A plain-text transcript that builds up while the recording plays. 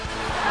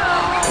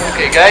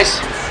Hey guys,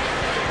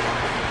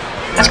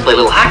 let's play a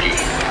little hockey,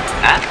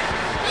 huh?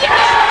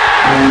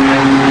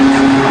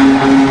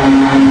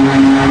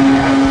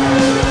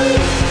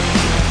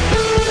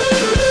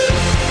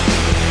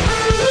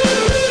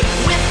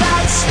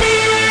 Without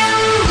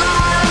still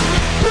love,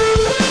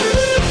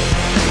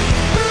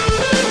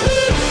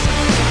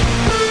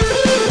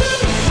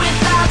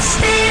 without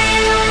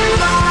still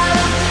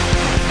love.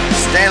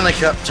 Stanley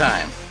Cup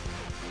time.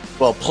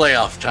 Well,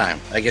 playoff time.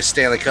 I guess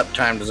Stanley Cup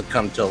time doesn't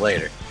come till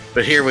later.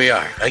 But here we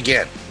are,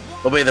 again.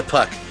 Obey the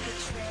puck.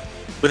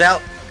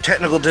 Without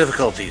technical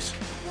difficulties.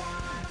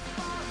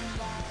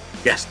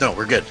 Yes, no,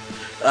 we're good.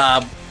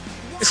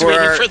 Just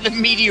waiting for the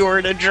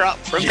meteor to drop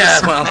from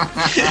Yeah, the well,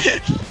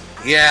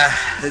 yeah,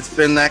 it's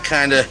been that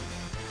kind of...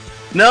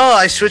 No,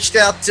 I switched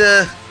out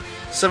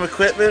some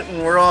equipment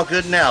and we're all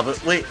good now.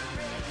 But wait,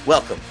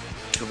 welcome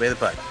to Obey the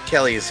Puck.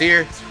 Kelly is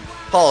here.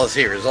 Paul is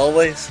here as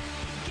always.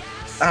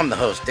 I'm the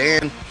host,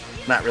 Dan.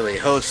 Not really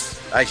a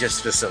host. I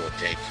just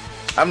facilitate.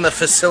 I'm the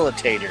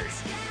facilitator.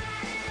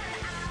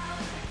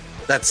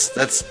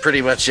 That's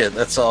pretty much it.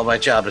 That's all my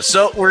job is.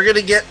 So we're going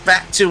to get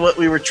back to what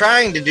we were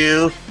trying to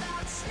do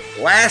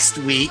last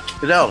week.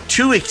 No,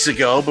 2 weeks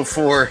ago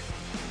before,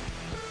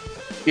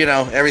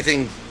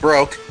 everything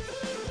broke.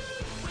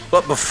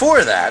 But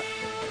before that,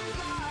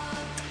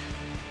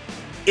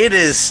 it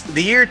is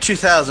the year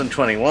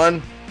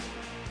 2021.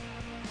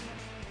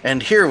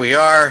 And here we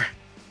are.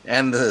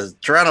 And the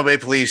Toronto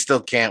Maple Leafs still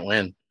can't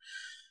win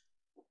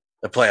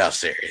the playoff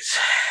series.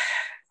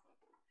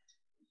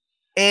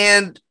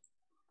 And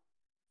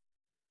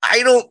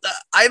I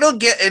don't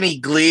get any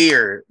glee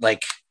or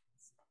like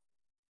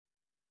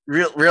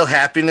real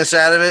happiness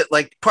out of it.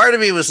 Like part of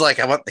me was like,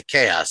 I want the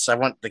chaos. I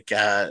want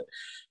the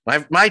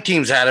my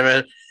team's out of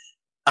it.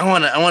 I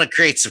want to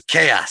create some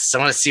chaos. I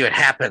want to see what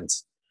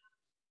happens.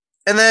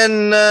 And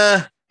then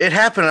it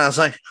happened. And I was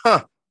like,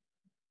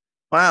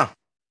 wow.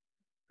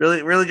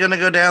 Really going to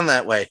go down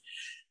that way.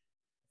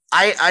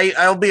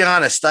 I'll be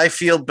honest. I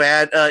feel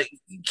bad.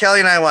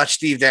 Kelly and I watched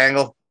Steve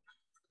Dangle.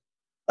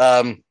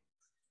 I'm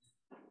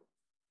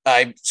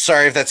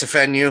sorry if that's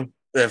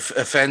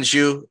offends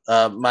you.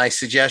 My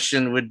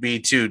suggestion would be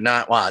to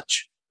not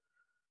watch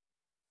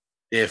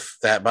if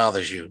that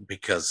bothers you,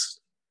 because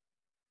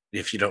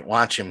if you don't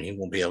watch him, he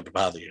won't be able to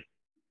bother you.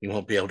 He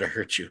won't be able to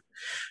hurt you.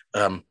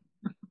 But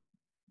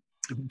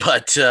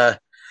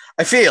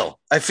I feel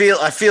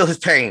his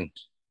pain.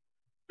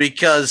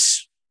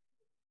 Because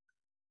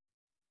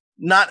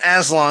not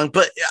as long,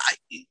 but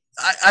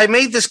I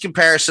made this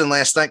comparison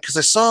last night because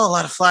I saw a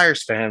lot of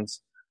Flyers fans.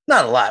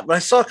 Not a lot, but I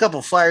saw a couple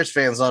of Flyers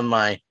fans on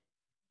my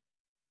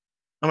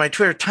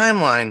Twitter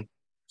timeline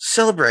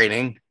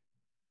celebrating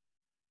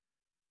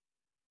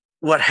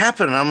what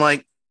happened. And I'm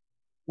like,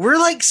 we're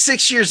like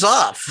 6 years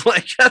off.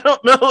 Like, I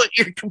don't know what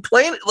you're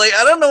complaining. Like,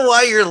 I don't know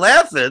why you're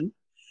laughing.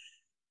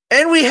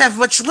 And we have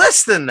much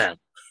less than them.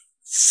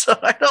 So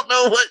I don't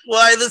know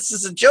why this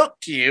is a joke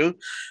to you.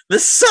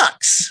 This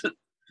sucks.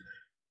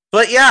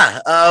 But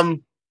yeah,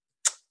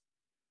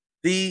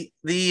 the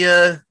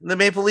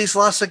Maple Leafs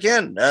lost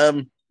again.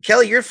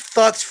 Kelly, your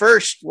thoughts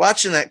first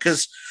watching that,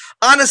 because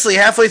honestly,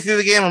 halfway through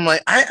the game, I'm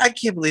like, I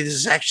can't believe this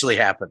is actually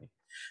happening.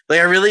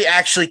 Like, I really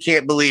actually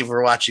can't believe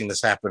we're watching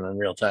this happen in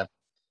real time.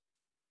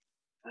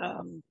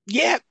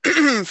 Yeah,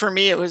 for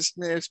me it was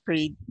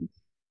pretty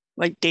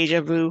like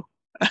deja vu.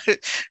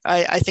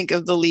 I think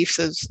of the Leafs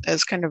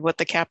as kind of what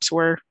the Caps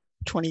were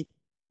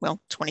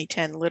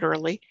 2010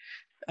 literally.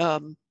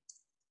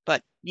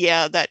 But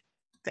yeah, that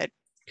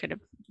kind of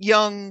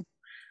young,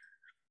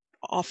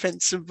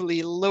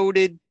 offensively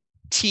loaded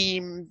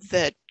team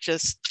that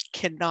just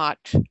cannot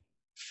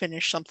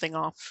finish something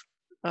off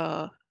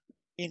in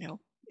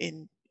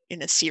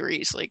a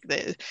series, like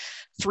the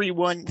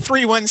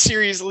 3-1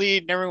 series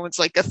lead, and everyone's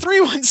like, a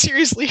 3-1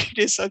 series lead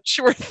is a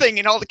sure thing,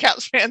 and all the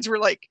Caps fans were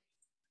like,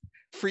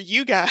 for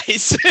you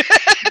guys.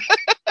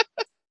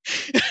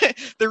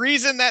 The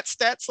reason that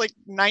stat's like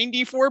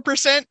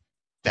 94%,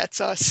 that's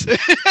us.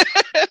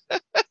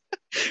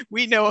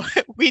 we know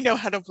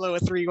how to blow a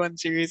 3-1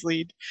 series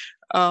lead,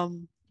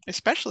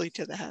 especially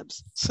to the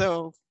Habs.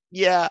 So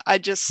yeah, I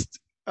just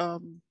I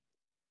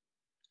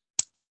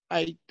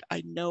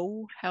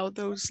know how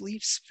those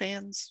Leafs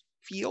fans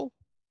feel.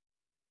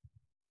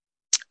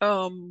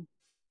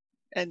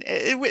 And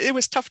it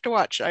was tough to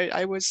watch.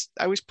 I was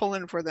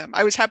pulling for them.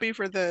 I was happy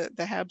for the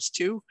Habs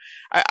too.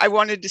 I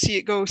wanted to see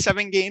it go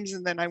 7 games,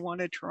 and then I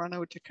wanted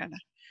Toronto to kind of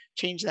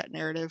change that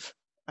narrative,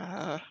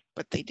 but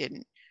they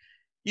didn't.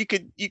 You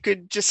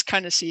could just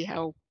kind of see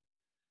how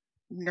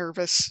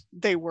nervous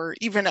they were,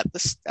 even at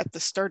the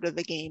start of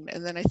the game.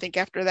 And then I think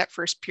after that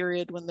first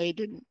period, when they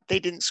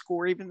didn't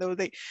score, even though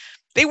they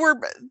were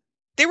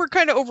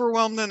kind of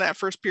overwhelmed in that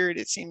first period.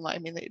 It seemed like, I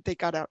mean, they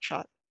got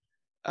outshot.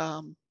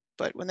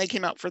 But when they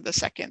came out for the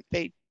second,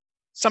 they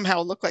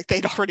somehow looked like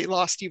they'd already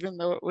lost, even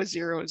though it was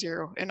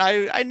 0-0. And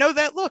I know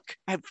that look.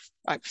 I've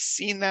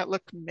seen that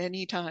look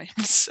many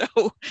times. So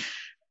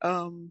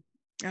I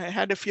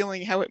had a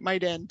feeling how it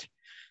might end.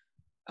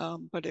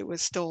 But it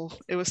was still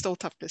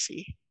tough to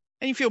see.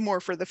 and you feel more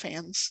for the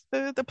fans.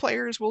 The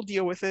players will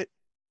deal with it,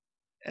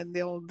 and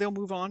they'll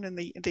move on, and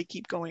they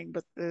keep going.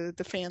 But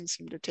the fans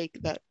seem to take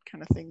that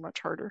kind of thing much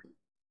harder.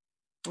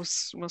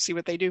 We'll see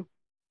what they do.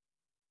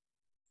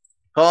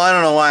 Well, I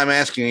don't know why I'm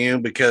asking you,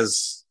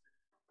 because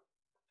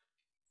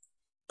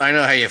I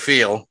know how you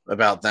feel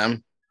about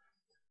them.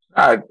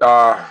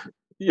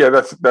 Yeah,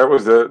 that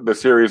was the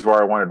series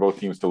where I wanted both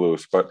teams to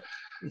lose. But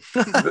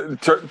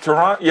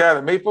Toronto, yeah,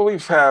 the Maple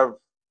Leafs have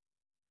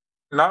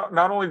not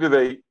only do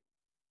they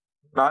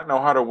not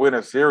know how to win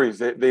a series,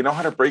 they know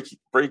how to break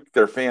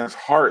their fans'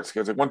 hearts.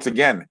 Because once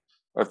again,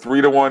 a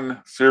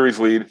 3-1 series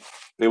lead,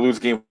 they lose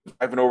game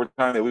 5 in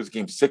overtime, they lose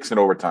game 6 in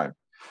overtime.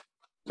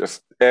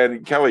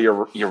 And Kelly,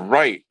 you're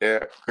right,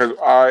 because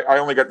I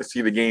only got to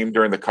see the game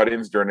during the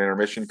cut-ins during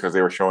intermission because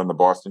they were showing the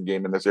Boston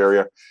game in this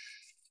area,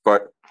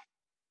 but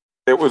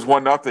it was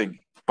 1-0,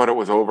 but it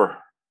was over.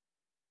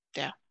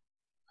 Yeah,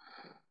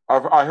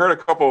 I heard a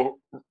couple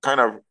kind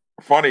of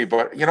funny,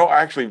 but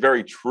actually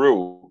very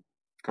true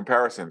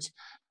comparisons.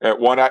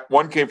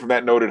 One came from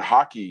that noted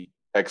hockey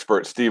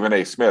expert Stephen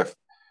A. Smith,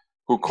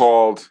 who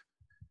called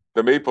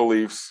the Maple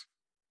Leafs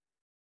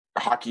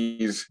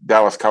hockey's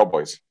Dallas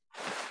Cowboys.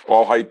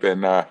 All hype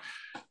and no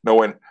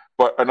one.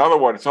 But another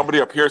one,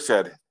 somebody up here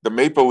said the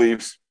Maple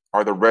Leafs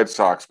are the Red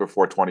Sox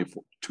before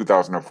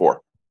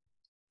 2004,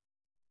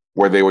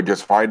 where they would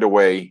just find a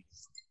way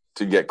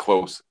to get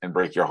close and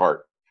break your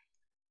heart.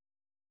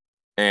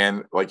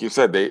 And like you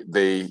said,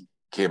 they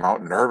came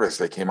out nervous.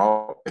 They came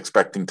out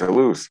expecting to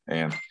lose,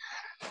 and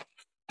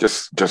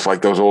just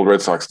like those old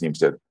Red Sox teams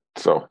did.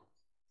 So,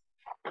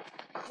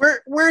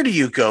 Where do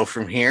you go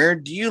from here?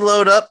 Do you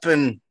load up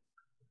and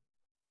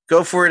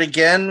go for it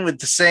again with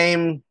the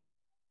same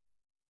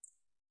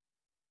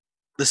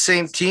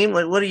team?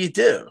 Like, what do you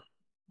do?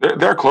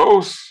 they're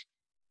close.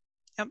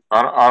 Yep.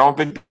 I don't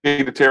think they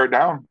need to tear it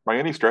down by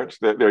any stretch.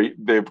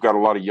 They've got a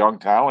lot of young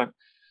talent.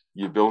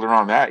 You build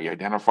around that. You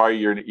identify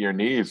your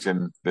needs,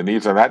 and the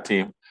needs on that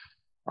team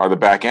are the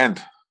back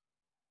end.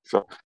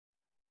 So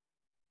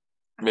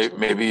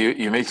maybe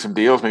you make some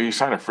deals. Maybe you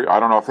sign a free. I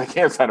don't know if they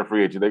can sign a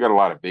free agent. They got a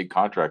lot of big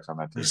contracts on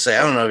that team.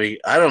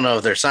 I don't know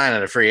if they're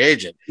signing a free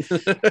agent.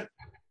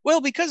 Well,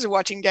 because of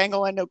watching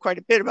Dangle, I know quite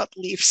a bit about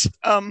the Leafs.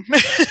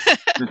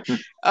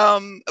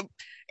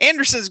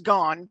 Anderson's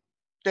gone.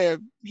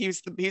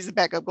 He's the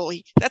backup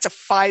goalie. That's a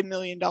 $5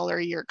 million a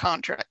year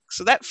contract,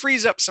 so that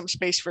frees up some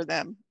space for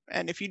them.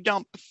 And if you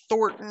dump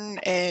Thornton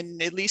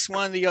and at least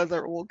one of the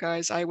other old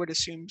guys, I would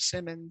assume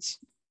Simmons.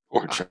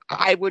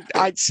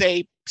 I'd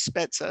say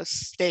Spezza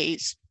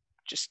stays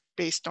just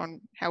based on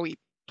how he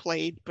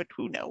played, but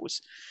who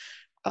knows?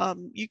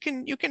 You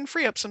can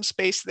free up some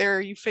space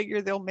there. You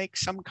figure they'll make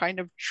some kind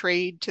of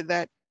trade to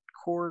that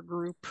core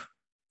group,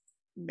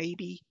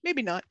 maybe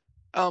not.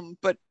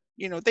 But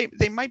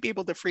they might be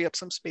able to free up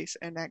some space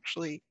and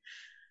actually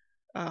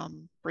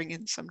bring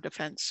in some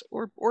defense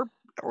or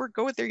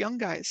go with their young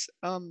guys.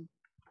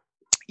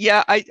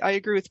 Yeah, I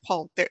agree with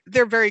Paul.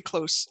 They're very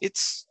close.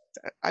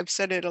 I've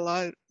said it a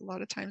lot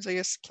of times. I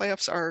guess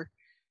playoffs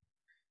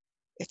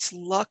it's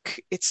luck,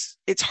 it's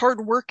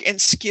hard work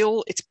and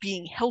skill, it's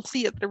being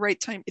healthy at the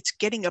right time, it's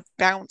getting a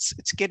bounce,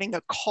 it's getting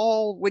a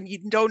call when you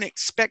don't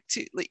expect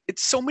to.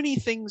 It's so many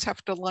things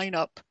have to line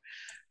up,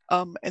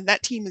 and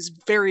that team is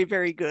very,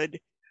 very good.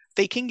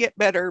 They can get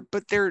better,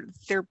 but they're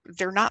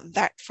not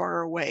that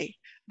far away.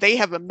 They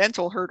have a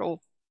mental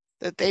hurdle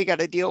that they got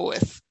to deal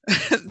with.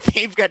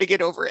 They've got to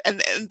get over it,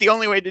 and the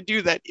only way to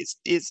do that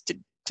is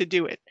to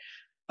do it.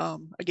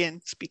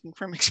 Again, speaking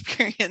from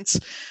experience,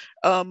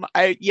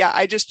 I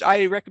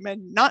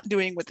recommend not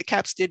doing what the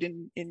Caps did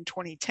in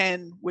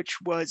 2010, which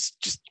was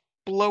just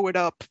blow it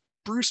up.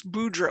 Bruce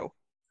Boudreau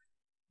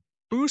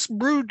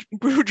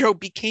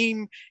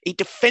became a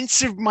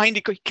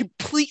defensive-minded. He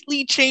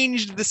completely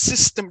changed the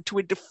system to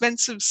a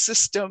defensive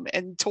system,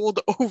 and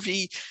told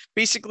Ovi,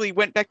 basically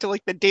went back to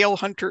like the Dale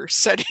Hunter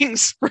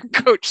settings for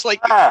coach.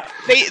 Like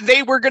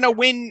they were gonna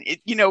win,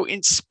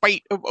 in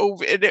spite of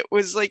Ovi. And it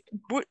was like,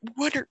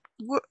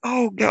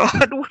 oh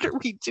God, what are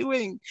we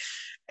doing?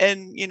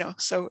 And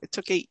so it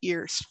took 8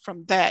 years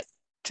from that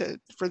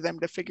for them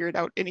to figure it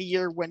out in a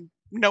year when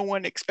no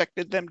one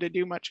expected them to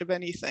do much of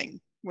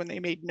anything, when they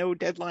made no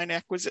deadline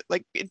acquisition.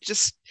 Like it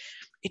just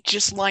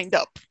lined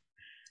up.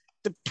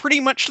 Pretty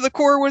much the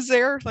core was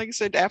there. Like I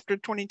said, after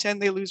 2010,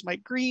 they lose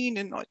Mike Green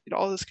and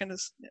all this kind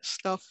of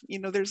stuff.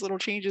 There's little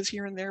changes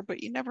here and there,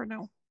 but you never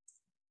know.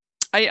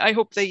 I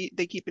hope they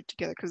keep it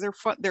together, because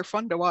they're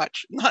fun to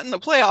watch. Not in the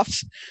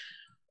playoffs,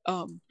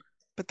 but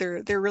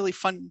they're really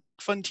fun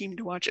team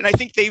to watch. And I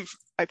think they've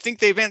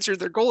answered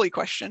their goalie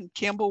question.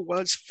 Campbell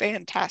was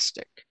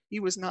fantastic. He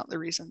was not the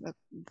reason that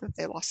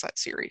they lost that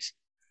series.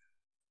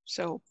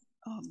 So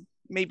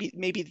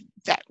maybe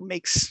that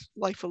makes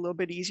life a little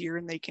bit easier,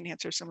 and they can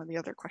answer some of the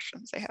other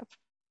questions they have.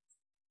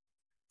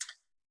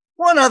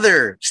 One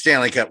other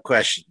Stanley Cup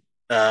question.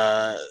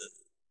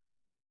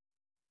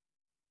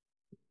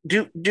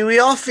 Do we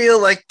all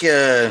feel like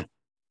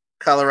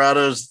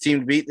Colorado's the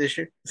team to beat this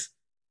year?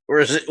 Or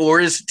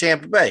is it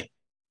Tampa Bay?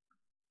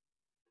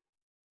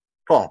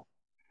 Paul?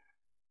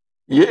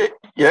 Yeah,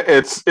 yeah,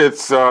 it's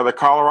the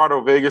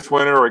Colorado Vegas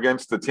winner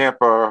against the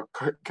Tampa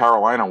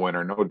Carolina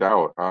winner, no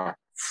doubt.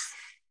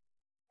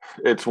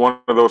 It's one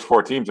of those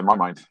four teams in my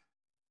mind.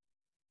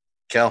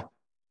 Kel.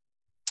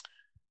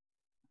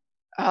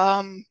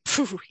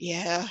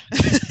 Yeah.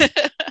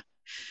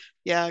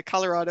 Yeah,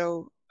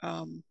 Colorado.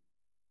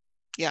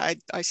 Yeah,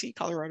 I see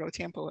Colorado,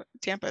 Tampa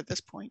at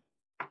this point.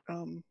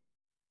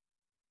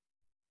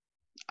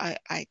 I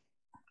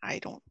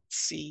don't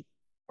see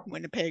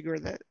Winnipeg or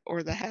the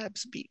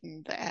Habs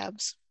beating the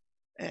Abs.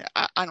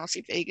 I don't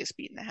see Vegas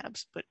beating the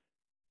Habs, but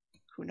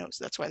who knows?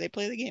 That's why they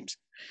play the games.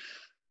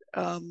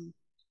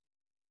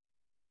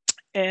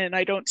 And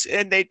I don't,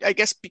 and they, I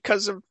guess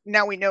because of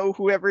now we know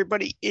who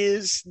everybody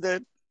is.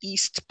 The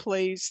East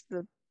plays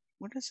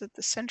what is it?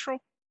 The Central.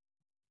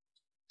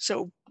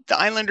 So the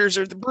Islanders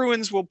or the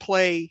Bruins will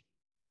play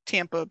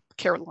Tampa,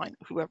 Carolina,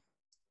 whoever,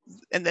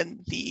 and then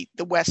the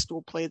West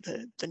will play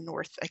the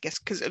North, I guess,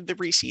 because of the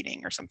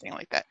reseeding or something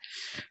like that.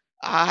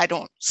 I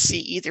don't see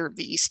either of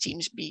these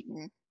teams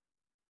beating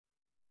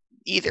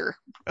either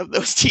of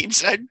those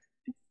teams.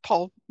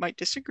 Paul might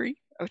disagree,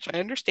 which I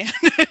understand.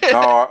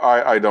 No,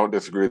 I don't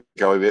disagree,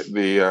 Kelly.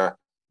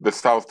 The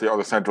South or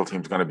the Central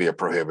team is going to be a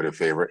prohibitive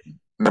favorite,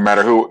 no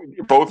matter who.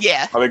 Both,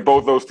 Yeah. I think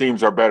both those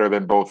teams are better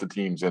than both the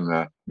teams in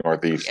the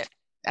Northeast. Yeah,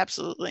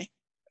 absolutely.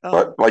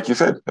 But like you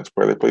said, that's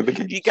where they play the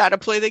game. You got to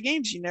play the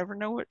games. You never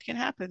know what can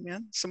happen,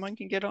 man. Someone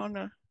can get on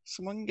a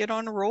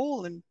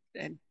roll and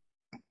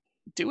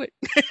do it.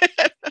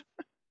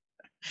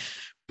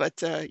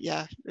 But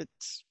yeah,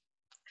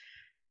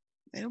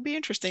 it'll be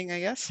interesting, I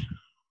guess.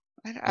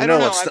 I don't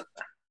know.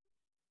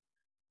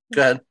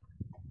 Go ahead.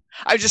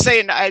 I was just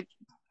saying, I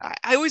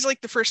always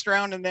like the first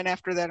round, and then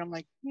after that, I'm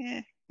like,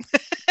 yeah.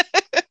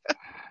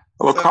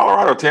 Well,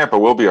 Colorado Tampa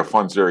will be a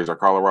fun series, or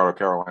Colorado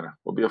Carolina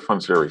will be a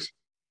fun series.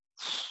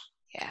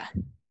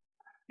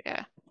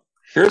 Yeah.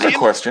 Here's a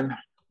question.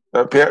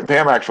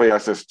 Pam actually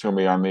asked this to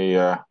me on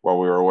the while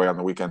we were away on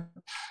the weekend.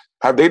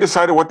 Have they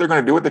decided what they're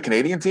going to do with the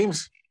Canadian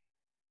teams?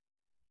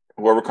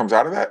 Whoever comes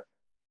out of that,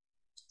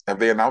 have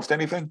they announced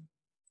anything?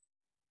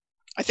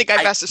 I think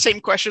I've asked the same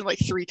question like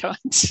 3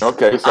 times.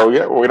 Okay, so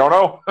yeah, we don't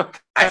know.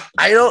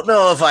 I don't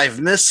know if I've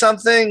missed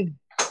something.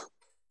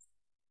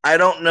 I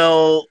don't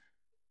know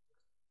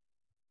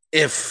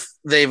if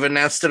they've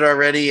announced it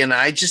already and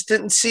I just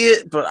didn't see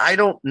it, but I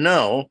don't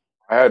know.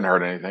 I hadn't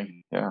heard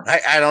anything. Yeah.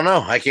 I don't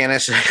know. I can't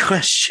answer that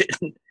question.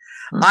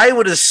 I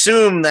would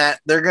assume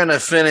that they're going to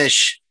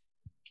finish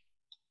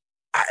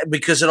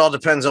because it all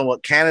depends on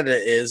what Canada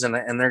is, and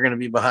they're going to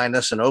be behind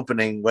us in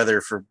opening, whether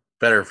for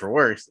better or for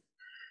worse.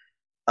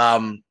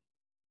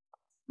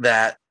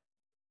 That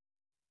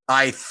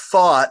I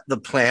thought the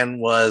plan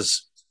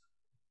was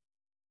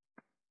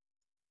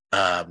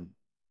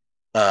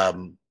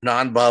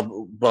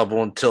non-bubble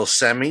until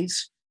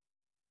semis.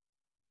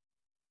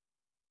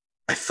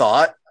 I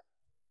thought,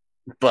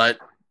 but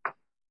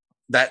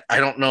that I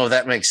don't know if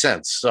that makes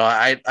sense. So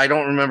I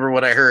don't remember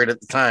what I heard at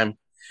the time.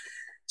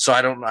 So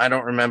I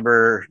don't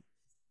remember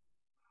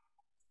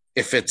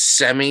if it's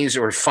semis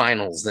or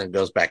finals, then it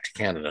goes back to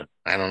Canada.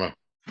 I don't know.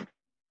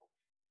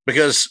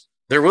 Because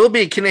there will be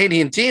a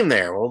Canadian team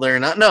there. Well,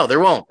 they're not. No, there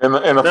won't. In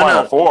the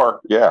Final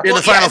Four, yeah. In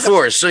the Final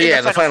Four. So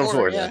in the Final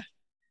Four. Yeah.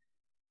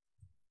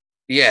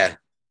 Yeah.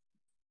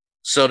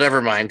 So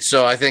never mind.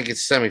 So I think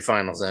it's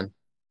semifinals then.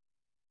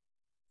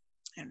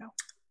 I don't know.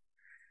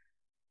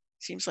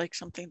 Seems like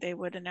something they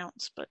would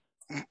announce, but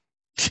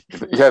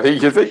Yeah,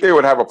 you think they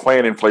would have a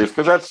plan in place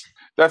because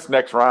that's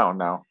next round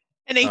now.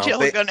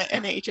 NHL gonna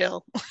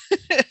NHL.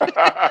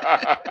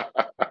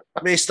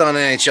 Based on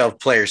NHL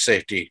player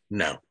safety,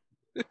 no.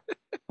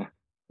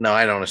 No,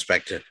 I don't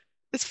expect it.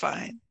 It's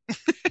fine.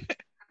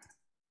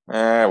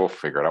 We'll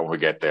figure it out when we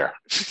get there.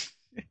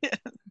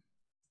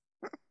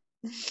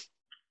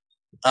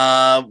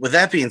 With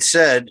that being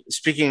said,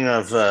 speaking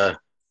of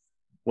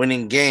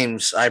winning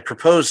games, I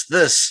proposed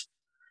this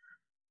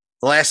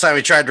the last time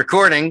we tried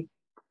recording,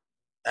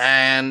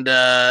 and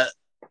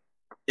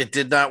it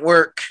did not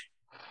work.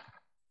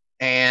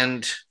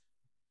 And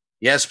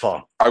yes,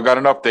 Paul, I've got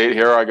an update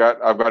here. I've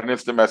got an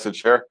instant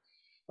message here.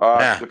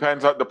 Yeah.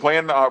 Depends on the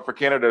plan for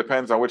Canada.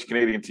 Depends on which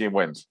Canadian team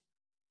wins.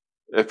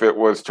 If it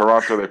was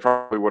Toronto, they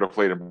probably would have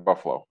played in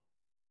Buffalo.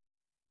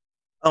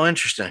 Oh,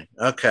 interesting.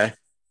 Okay.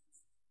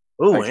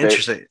 Oh, Thanks,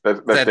 interesting. That's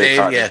That Dave Dave,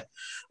 talking. yeah.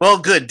 Well,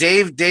 good.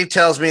 Dave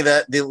tells me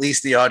that at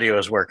least the audio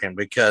is working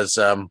because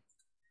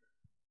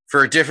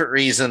for a different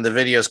reason, the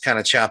video is kind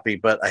of choppy,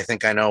 but I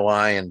think I know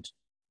why. And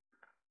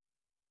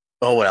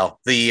oh well,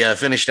 the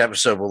finished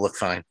episode will look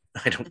fine.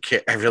 I don't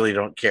care. I really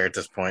don't care at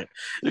this point.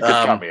 You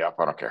can count me up.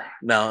 I don't care.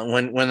 No,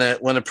 when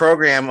the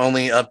program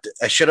only I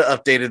should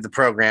have updated the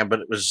program, but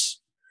it was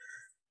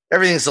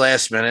everything's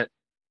last minute,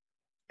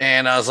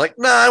 and I was like,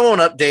 no, I won't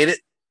update it.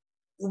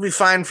 We'll be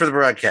fine for the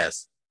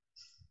broadcast.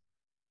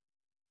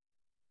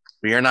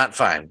 We are not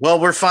fine. Well,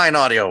 we're fine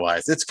audio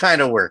wise. It's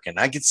kind of working.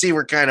 I can see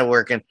we're kind of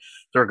working.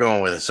 So we're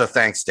going with it. So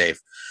thanks, Dave.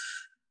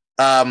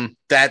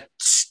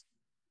 That's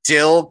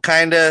still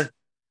kind of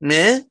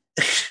meh.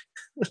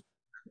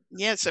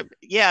 Yeah. So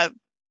yeah,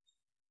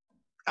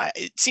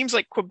 It seems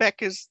like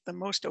Quebec is the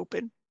most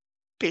open,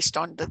 based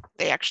on that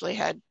they actually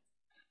had,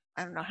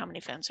 I don't know how many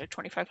fans there,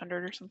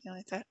 2,500 or something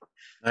like that.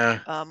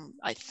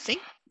 I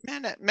think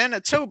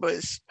Manitoba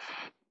is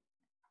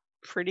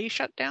pretty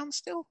shut down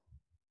still.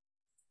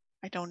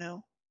 I don't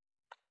know.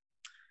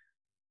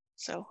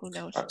 So who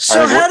knows?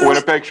 So I how think do we-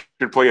 Winnipeg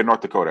should play in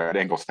North Dakota at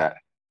Ingolstadt.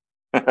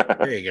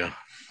 There you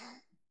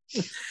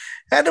go.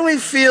 How do we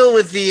feel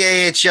with the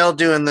AHL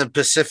doing the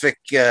Pacific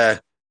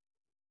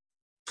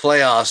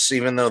playoffs,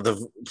 even though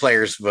the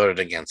players voted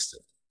against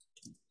it?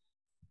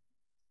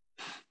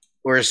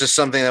 Or is this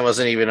something that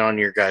wasn't even on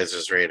your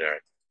guys' radar?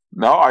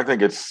 No, I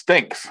think it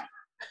stinks.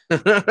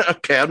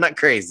 Okay, I'm not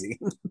crazy.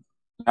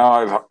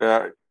 No,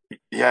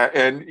 yeah,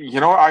 and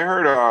I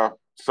heard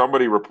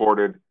somebody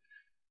reported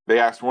they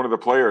asked one of the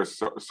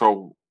players,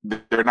 so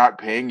they're not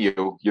paying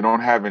you. You don't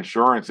have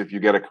insurance if you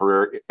get a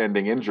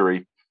career-ending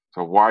injury.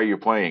 So why are you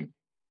playing?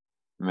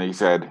 And they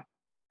said,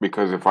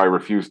 because if I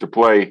refuse to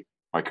play,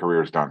 my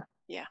career is done.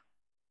 Yeah.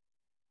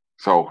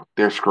 So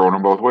they're screwing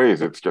them both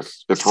ways. It's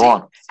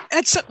wrong.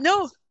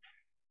 No,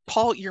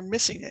 Paul, you're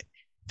missing it.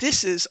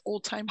 This is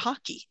old time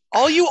hockey.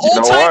 All you You know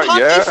old time what?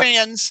 hockey Yeah.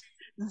 fans,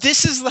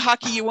 this is the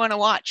hockey you want to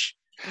watch.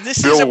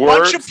 This Bill is a bunch of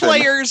Wirtz and-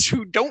 players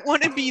who don't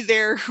want to be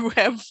there, who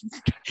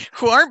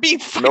aren't being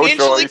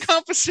financially choice.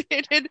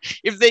 compensated.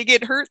 If they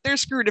get hurt, they're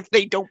screwed. If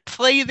they don't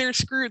play, they're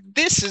screwed.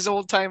 This is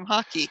old time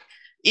hockey.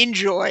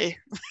 Enjoy.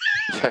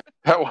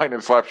 That line in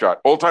Slapshot.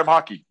 Old time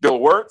hockey. Bill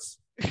Wirtz.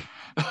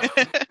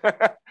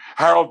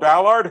 Harold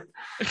Ballard.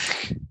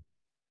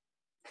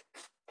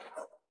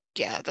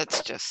 Yeah,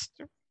 that's just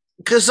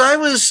Because I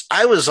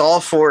was all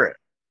for it.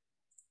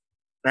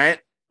 Right?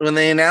 When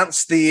they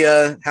announced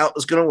the how it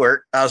was going to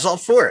work, I was all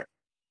for it.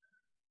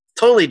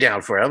 Totally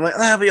down for it. I'm like,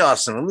 that'd be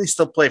awesome. At least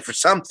they'll play for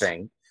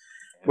something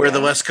where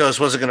the West Coast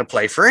wasn't going to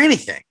play for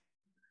anything.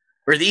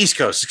 Or the East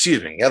Coast,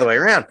 excuse me, the other way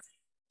around.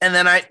 And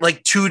then I,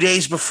 like 2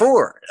 days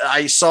before,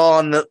 I saw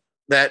on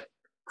that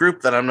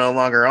group that I'm no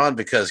longer on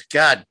because,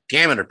 God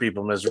damn it, are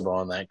people miserable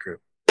in that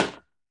group.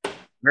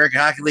 American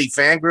Hockey League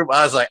fan group.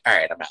 I was like, all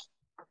right, I'm out.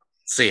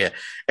 See ya.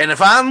 And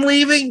if I'm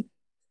leaving,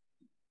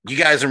 you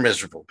guys are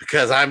miserable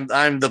because I'm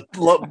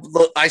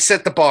I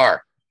set the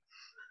bar.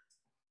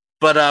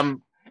 But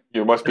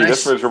You must be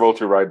this miserable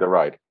to ride the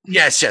ride.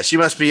 yes, you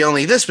must be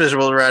only this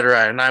miserable to ride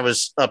around. And I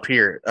was up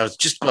here. I was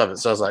just above it.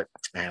 So I was like,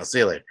 man, I'll see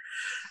you later.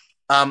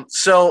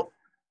 So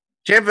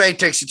Tampa Bay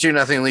takes a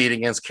 2-0 lead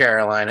against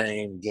Carolina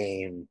in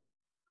game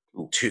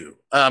 2.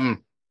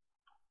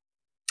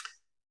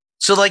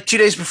 So like 2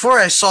 days before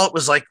I saw it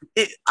was like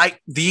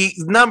the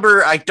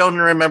number, I don't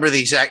remember the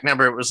exact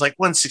number. It was like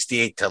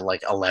 168 to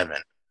like 11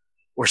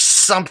 or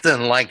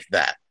something like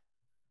that.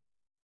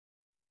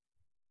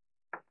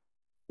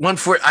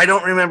 I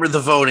don't remember the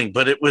voting,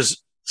 but it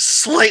was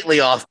slightly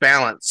off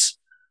balance.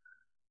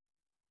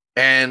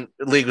 And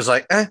the league was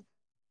like, eh.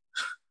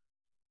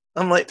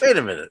 I'm like, wait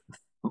a minute.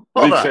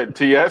 Hold League on. said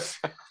TS.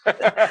 Wait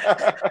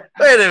a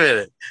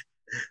minute.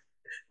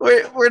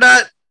 We're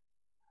not.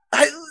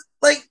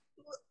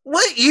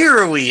 What year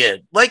are we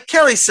in? Like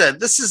Kelly said,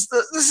 this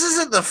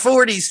isn't the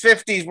 40s,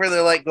 50s where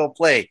they're like, go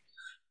play.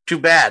 Too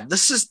bad.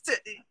 This is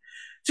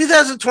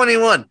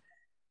 2021.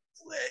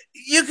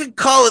 You can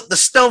call it the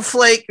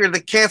snowflake or the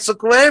cancel,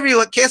 whatever you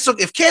want.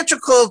 If cancel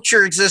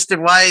culture existed,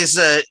 why is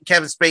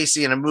Kevin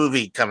Spacey in a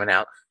movie coming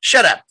out?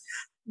 Shut up.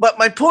 But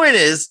my point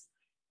is,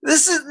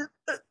 this is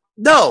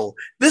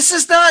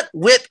not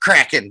whip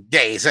cracking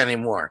days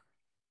anymore.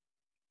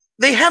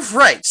 They have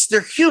rights.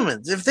 They're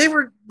humans. If they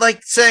were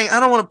like saying, I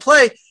don't want to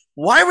play,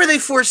 why were they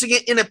forcing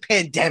it in a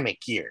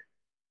pandemic year?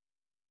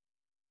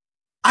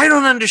 I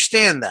don't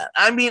understand that.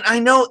 I mean, I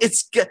know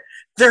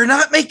they're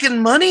not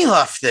making money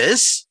off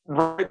this.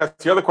 Right.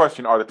 That's the other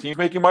question. Are the teams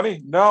making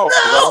money? No. 'cause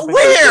I No, don't think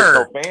where?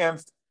 there's no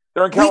fans.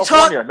 They're in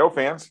California. No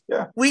fans.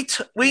 Yeah. We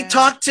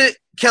talked to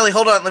Kelly.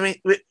 Hold on.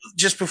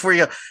 Just before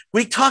you go,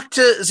 we talked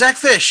to Zach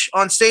Fish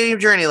on Stadium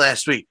Journey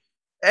last week,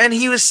 and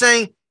he was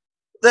saying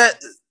that,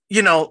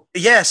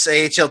 yes,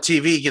 AHL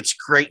TV gets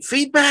great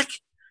feedback,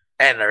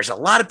 and there's a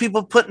lot of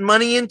people putting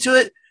money into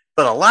it,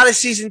 but a lot of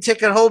season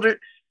ticket holders.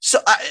 So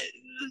I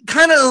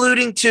kind of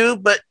alluding to,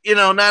 but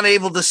not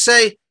able to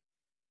say.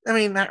 I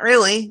mean, not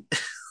really.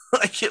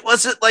 Like it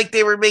wasn't like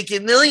they were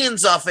making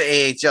millions off of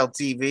AHL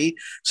TV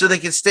so they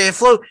could stay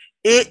afloat.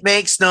 It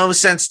makes no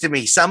sense to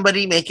me.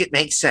 Somebody make it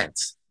make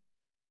sense.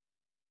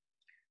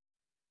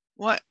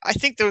 Well, I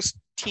think those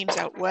teams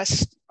out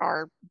west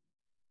are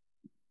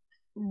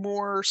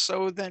more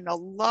so than a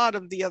lot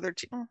of the other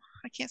teams.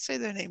 I can't say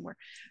that anymore.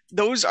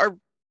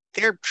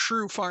 They're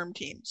true farm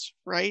teams,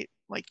 right?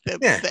 Like the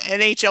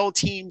NHL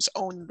teams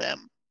own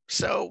them.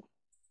 So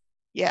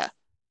yeah,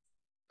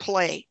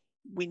 play.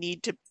 We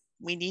need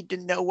to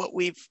know what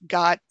we've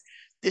got.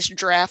 This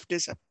draft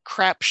is a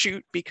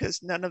crapshoot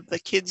because none of the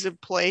kids have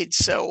played.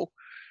 So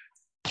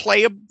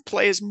play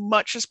as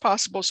much as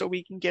possible so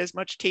we can get as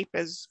much tape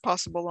as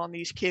possible on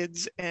these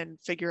kids and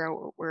figure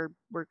out what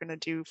we're gonna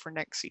do for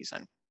next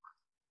season.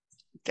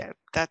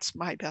 That's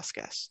my best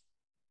guess.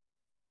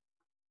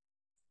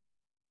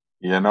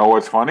 You know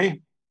what's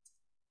funny?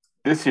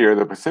 this year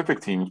the Pacific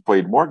teams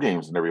played more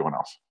games than everyone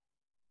else.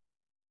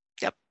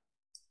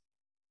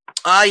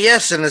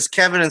 Yes, and as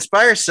Kevin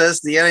Inspire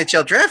says, the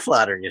NHL draft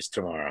lottery is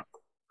tomorrow.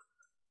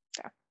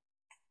 Yeah.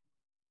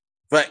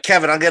 But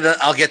Kevin, I'll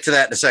get to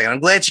that in a second. I'm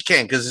glad you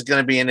came because it's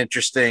going to be an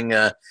interesting.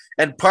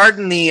 And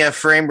pardon the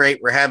frame rate,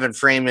 we're having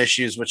frame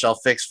issues, which I'll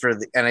fix for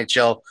the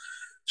NHL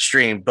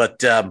stream. But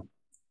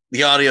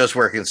the audio is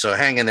working, so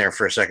hang in there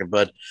for a second,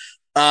 bud.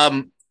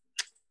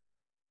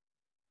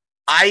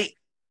 I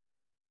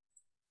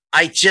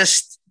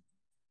just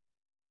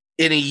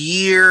in a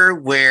year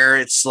where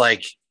it's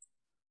like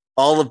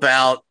all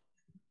about,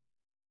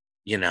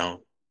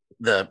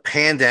 the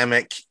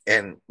pandemic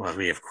and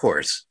of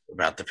course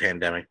about the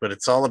pandemic, but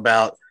it's all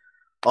about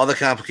all the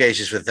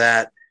complications with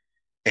that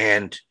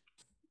and,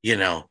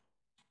 not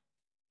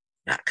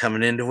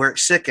coming into work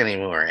sick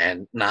anymore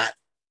and not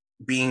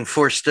being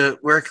forced to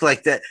work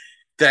like that.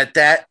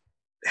 That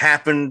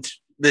happened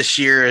this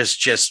year is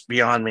just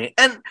beyond me.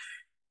 And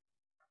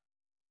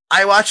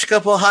I watched a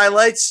couple of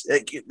highlights.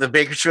 The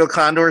Bakersfield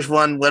Condors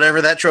won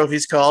whatever that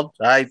trophy's called.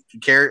 I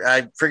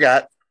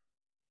forgot.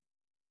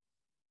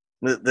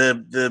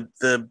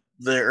 The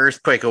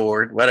Earthquake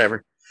Award,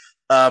 whatever.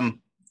 And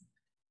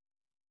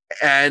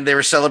they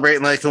were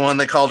celebrating like the one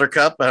they called her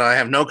Cup, and I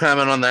have no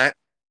comment on that.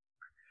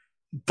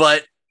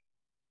 But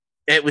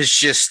it was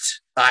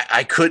just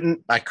I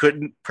couldn't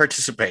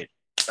participate.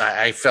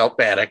 I felt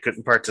bad. I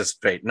couldn't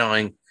participate,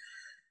 knowing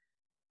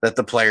that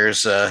the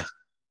players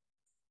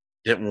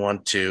didn't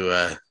want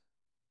to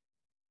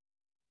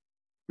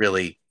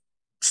really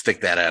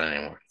stick that out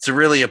anymore. It's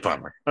really a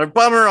bummer. A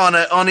bummer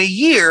on a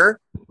year.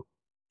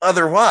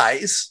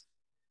 Otherwise,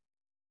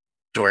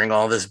 during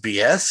all this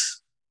BS,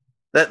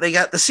 that they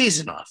got the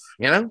season off.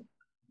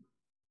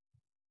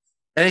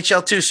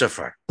 NHL 2 so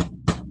far.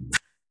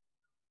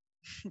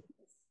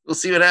 We'll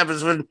see what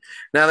happens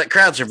now that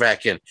crowds are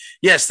back in.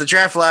 Yes, the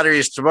draft lottery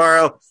is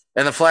tomorrow,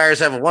 and the Flyers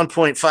have a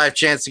 1.5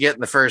 chance to get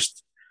in the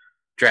first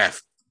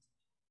draft.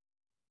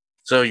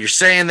 So you're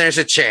saying there's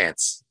a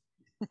chance.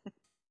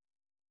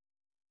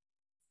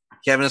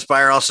 Kevin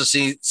Inspire also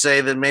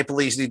say that Maple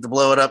Leafs need to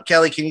blow it up.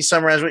 Kelly, can you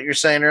summarize what you were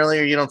saying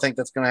earlier? You don't think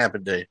that's going to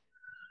happen, do you?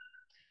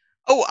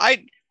 Oh,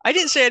 I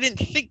didn't say I didn't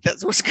think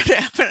that's what's going to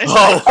happen.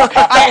 Oh.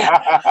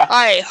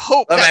 I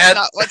hope I'm that's at-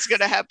 not what's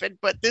going to happen.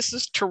 But this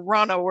is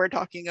Toronto we're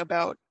talking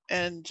about,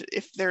 and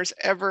if there's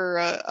ever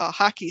a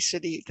hockey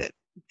city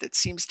that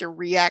seems to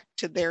react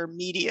to their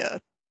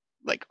media,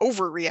 like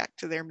overreact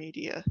to their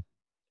media,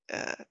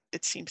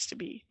 it seems to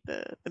be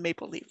the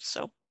Maple Leafs.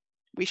 So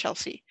we shall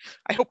see.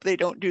 I hope they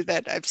don't do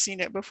that. I've seen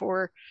it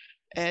before,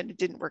 and it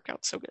didn't work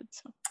out so good.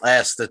 So I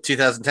asked the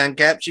 2010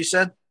 Caps, you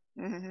said?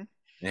 mm-hmm.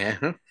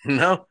 Yeah.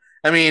 No.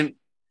 I mean,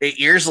 8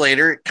 years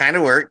later, it kind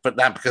of worked, but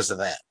not because of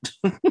that.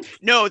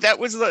 No, that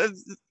was the.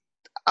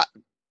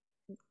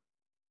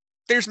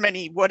 There's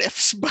many what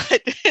ifs,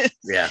 but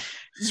Yeah.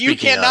 you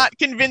Speaking cannot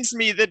convince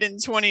me that in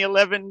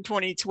 2011,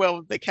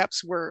 2012, the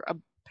Caps were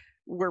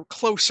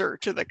closer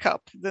to the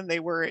Cup than they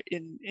were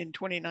in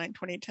 2009,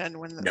 2010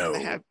 when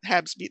the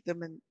Habs beat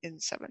them in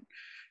 7.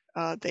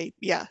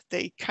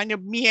 They kind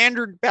of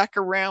meandered back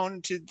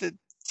around to the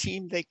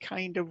team they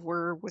kind of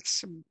were with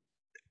some.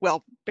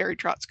 Well, Barry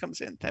Trotz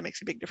comes in. That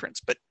makes a big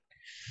difference. But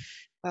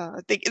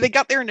they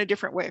got there in a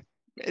different way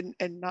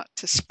and not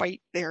to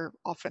spite their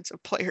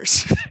offensive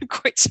players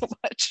quite so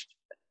much.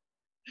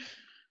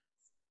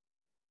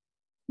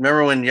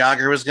 Remember when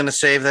Yager was going to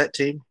save that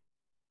team?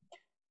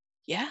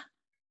 Yeah.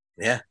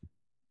 Yeah.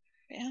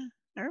 Yeah,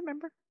 I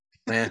remember.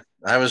 Yeah.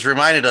 I was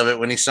reminded of it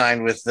when he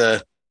signed with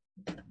the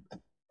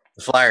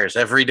Flyers.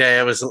 Every day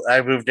I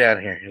moved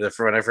down here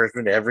for when I first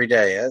moved. Every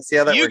day. Yeah, see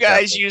how that You worked out.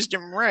 guys used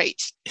him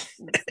right.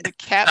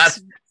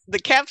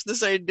 The Caps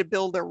decided to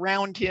build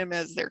around him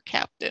as their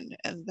captain,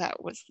 and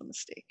that was the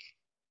mistake.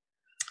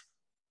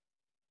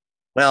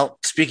 Well,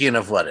 speaking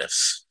of what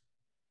ifs,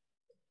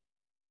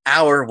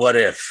 our what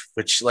if,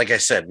 which, like I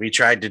said, we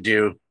tried to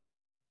do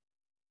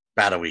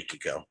about a week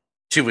ago,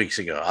 2 weeks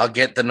ago. I'll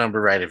get the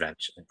number right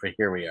eventually, but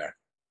here we are.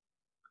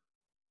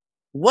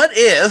 What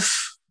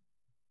if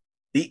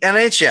the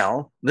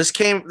NHL, this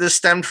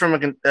stemmed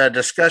from a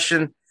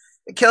discussion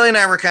Kelly and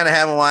I were kind of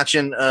having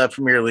watching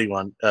Premier League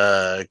one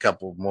a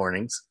couple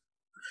mornings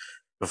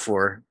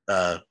before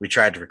we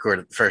tried to record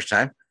it the first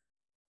time.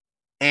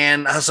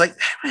 And I was like,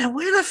 man,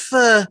 what if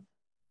the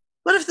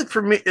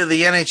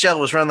NHL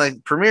was run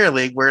like Premier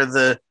League, where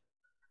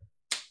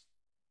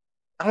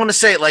I want to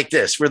say it like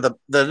this, where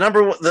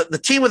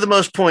the team with the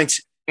most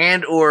points,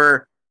 and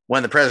or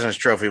when the President's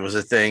Trophy was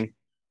a thing,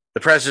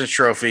 the President's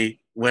Trophy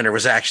winner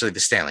was actually the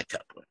Stanley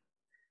Cup winner.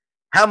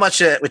 How much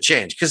that would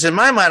change? Because in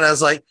my mind, I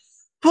was like,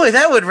 boy,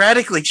 that would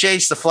radically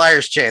change the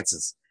Flyers'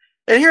 chances.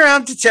 And here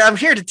I'm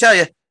here to tell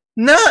you,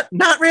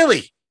 not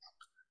really.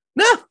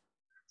 No,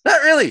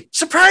 not really.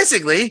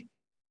 Surprisingly,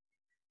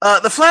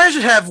 the Flyers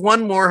would have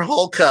one more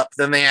whole cup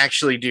than they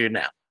actually do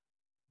now.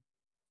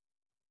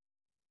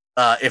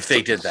 If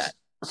they did that.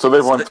 So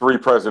they've won 3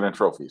 President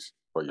trophies.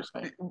 what you're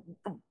saying.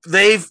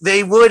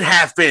 They would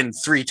have been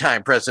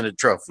 3-time President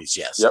trophies.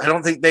 Yes, Yep. I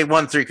don't think they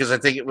won 3 because I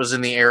think it was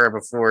in the era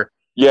before.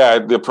 Yeah,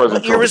 the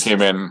President What year Trophy was-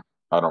 came in,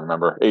 I don't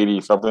remember,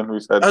 80 something, we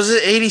said. Was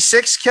it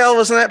 86? Kel,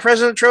 wasn't that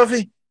President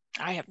Trophy?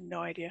 I have no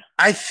idea.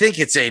 I think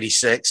it's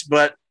 86,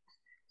 but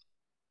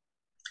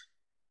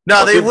no,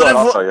 Well, they keep would going,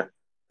 I'll have. tell you.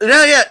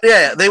 No,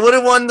 yeah, they would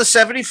have won. The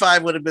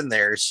 75 would have been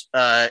theirs.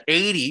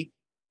 80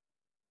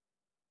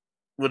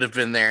 would have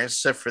been theirs,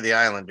 except for the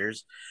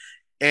Islanders,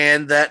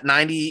 and that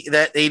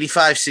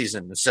 85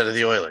 season instead of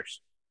the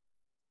Oilers.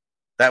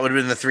 That would have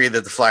been the 3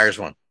 that the Flyers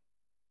won.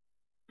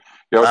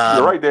 Yeah,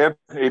 you're right, Dan.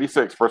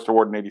 86, first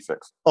award in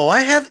 86. Oh,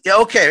 I have. Yeah,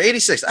 okay,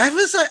 86. I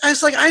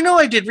was like, I know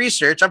I did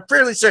research. I'm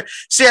fairly certain.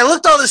 See, I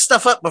looked all this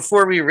stuff up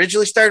before we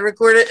originally started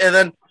recording, and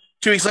then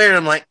 2 weeks later,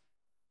 I'm like,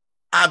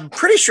 I'm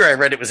pretty sure I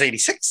read it was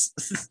 86.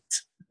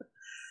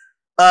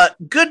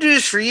 Good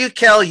news for you,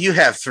 Kel. You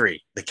have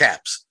 3. The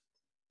Caps.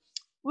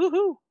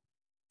 Woohoo!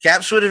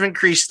 Caps would have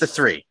increased to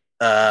 3.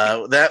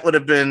 That would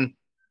have been.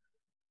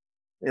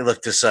 Let me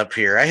look this up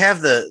here. I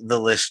have the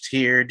list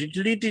here.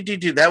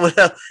 That would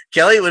have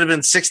Kelly. It would have been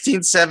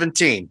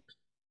 16-17.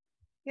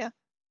 Yeah.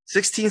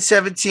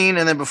 16-17,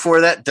 and then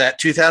before that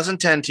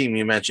 2010 team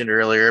you mentioned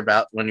earlier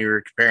about when you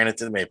were comparing it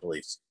to the Maple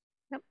Leafs.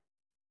 Yep.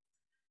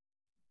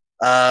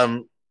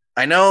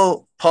 I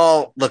know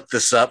Paul looked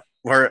this up,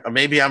 or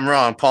maybe I'm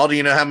wrong. Paul, do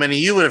you know how many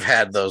you would have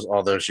had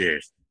all those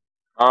years?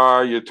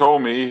 You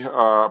told me,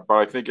 but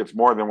I think it's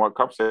more than what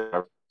Cups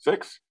have.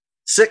 6?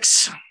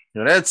 6.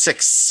 You would have had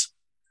 6.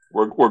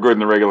 We're good in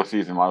the regular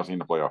season, lousy in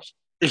the playoffs.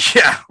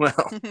 Yeah,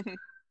 well,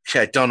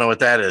 I don't know what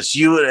that is.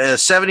 You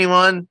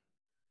 71.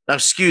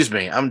 Excuse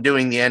me, I'm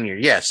doing the end year.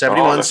 Yeah,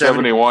 71, Oh, the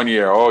 71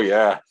 year. Oh,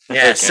 yeah.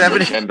 Yeah,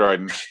 70. Ken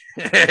Dryden.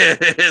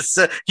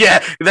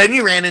 Yeah, then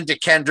you ran into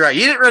Ken Dryden.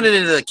 You didn't run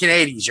into the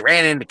Canadians. You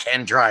ran into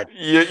Ken Dryden.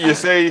 You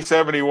say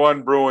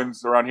 71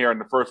 Bruins around here, and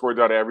the first words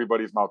out of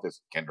everybody's mouth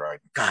is Ken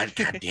Dryden. God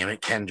damn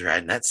it, Ken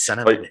Dryden. That son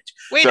of a Like- bitch.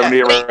 Wait,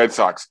 78 wait, Red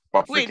Sox.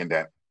 Buff wait. freaking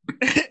Dan.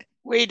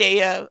 wait,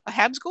 a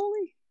Habs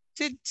goalie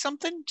did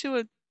something to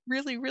a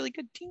really, really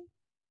good team?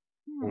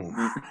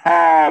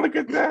 Look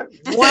at that.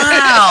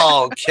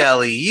 Wow,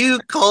 Kelly, you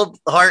cold,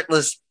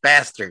 heartless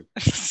bastard.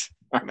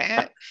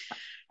 Man,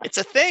 it's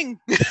a thing.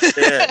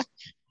 Yeah.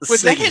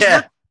 Was that his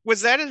Yeah.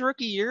 Was that his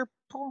rookie year,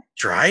 Paul?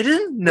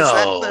 Dryden? Was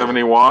that No. the-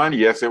 71.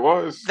 Yes, it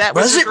was. That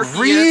Was his it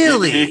rookie year?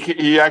 really?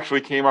 He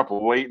actually came up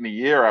late in the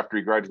year after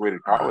he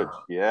graduated college.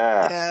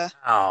 Yeah. Yeah.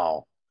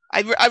 Oh.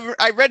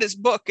 I read his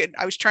book and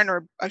I was trying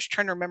to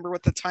remember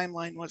what the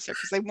timeline was there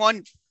because they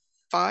won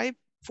 5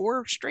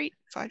 straight.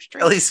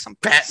 At least something.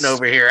 patting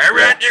over here. I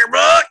read your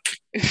book.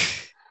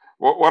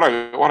 What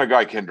a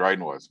guy Ken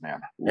Dryden was,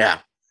 man. Yeah.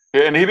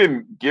 And he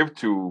didn't give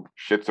 2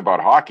 shits about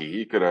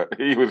hockey.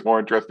 He was more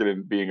interested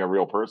in being a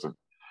real person.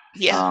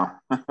 Yeah.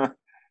 Me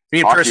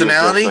Hockey was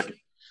personality? just like-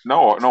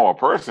 no, a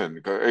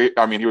person.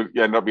 I mean, he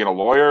ended up being a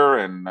lawyer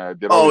and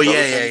did all Oh, these yeah,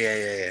 other yeah,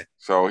 things. yeah.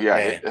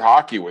 So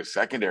hockey was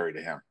secondary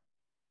to him.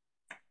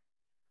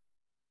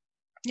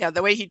 Yeah,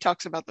 the way he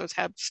talks about those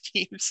Habs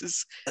teams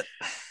is,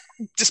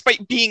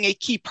 despite being a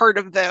key part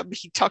of them,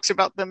 he talks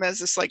about them as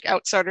this like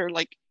outsider.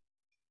 Like,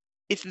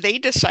 if they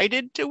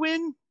decided to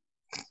win,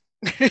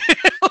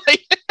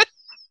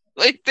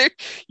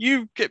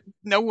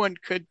 no one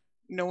could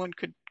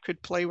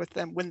play with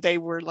them when they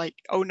were like,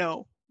 oh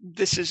no,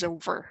 this is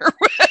over.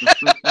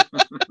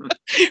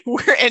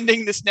 We're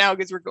ending this now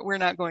because we're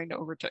not going to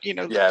overtime.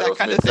 Yeah, that those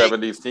kind of thing.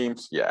 mid-70s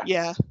teams. Yeah.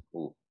 Yeah.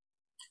 Ooh.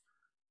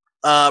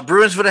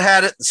 Bruins would have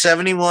had it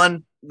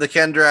 71, the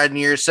Ken Dryden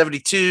years,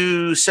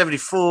 72,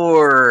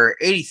 74,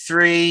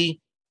 83,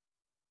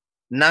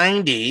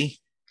 90.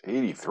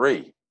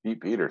 83.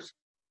 Pete Peters.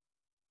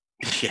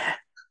 Yeah.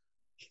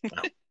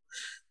 Well,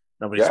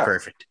 nobody's Yeah.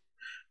 perfect.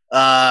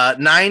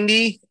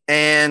 90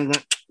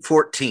 and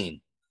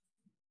 14.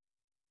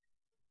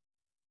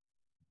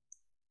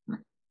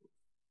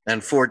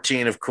 And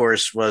 14, of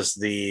course, was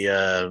the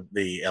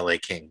LA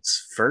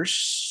Kings.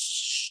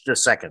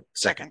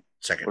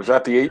 Second. Was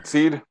that the 8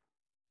 seed?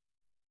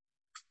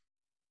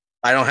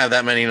 I don't have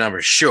that many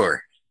numbers.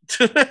 Sure.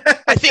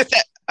 I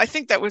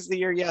think that was the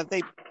year. Yeah,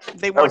 they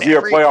That won was the year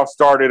every. playoffs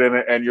started,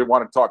 and you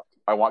want to talk.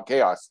 I want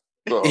chaos.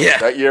 So Yeah.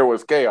 That year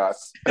was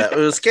chaos. That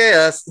was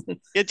chaos.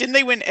 Yeah, didn't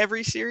they win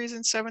every series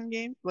in 7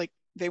 games? Like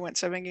they went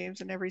 7 games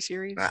in every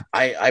series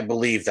I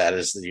believe that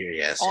is the year.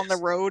 Yes. on yes.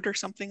 the road or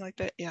something like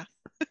that. Yeah.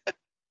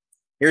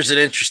 Here's an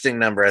interesting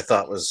number I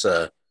thought was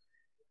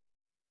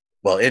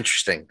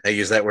interesting. I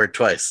use that word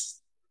twice.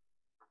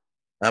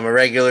 I'm a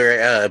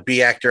regular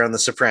B actor on The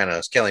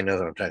Sopranos. Kelly knows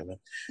what I'm talking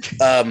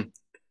about.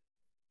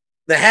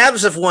 The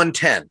Habs have won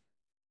 10.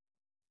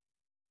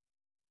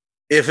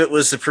 If it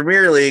was the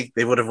Premier League,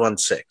 they would have won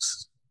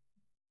 6.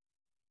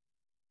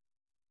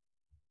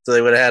 So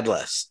they would have had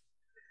less.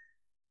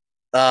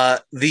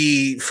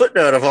 The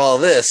footnote of all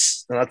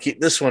this, and I'll keep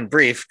this one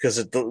brief because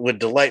it would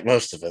delight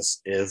most of us,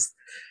 is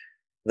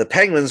the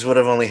Penguins would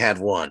have only had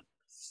 1.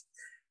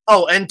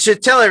 Oh, and to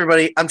tell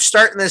everybody, I'm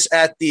starting this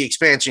at the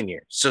expansion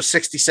year. So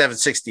 67,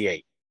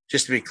 68,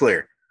 just to be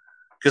clear,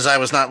 because I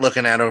was not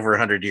looking at over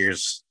 100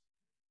 years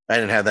I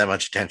didn't have that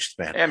much attention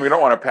span. And we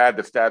don't want to pad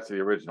the stats of the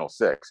original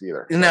 6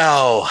 either.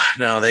 No,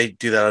 they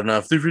do that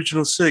enough. The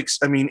original 6,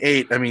 I mean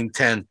 8, I mean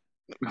 10.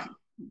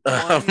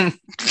 The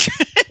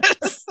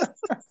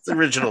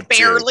original 2,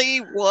 Barely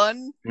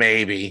one.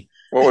 maybe.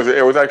 What was it?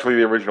 It was actually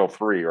the original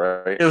 3,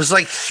 right? It was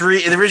like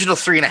 3, the original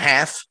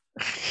 3.5,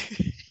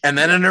 and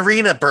then an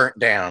arena burnt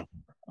down.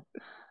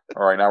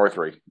 All right, now we're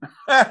 3.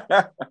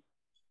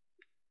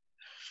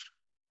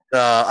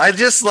 I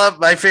just love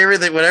my favorite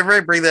thing. Whenever I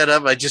bring that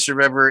up, I just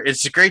remember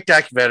it's a great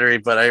documentary,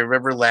 but I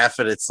remember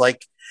laughing. It's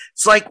like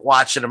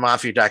watching a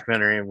mafia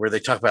documentary where they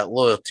talk about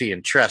loyalty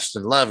and trust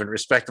and love and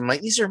respect. I'm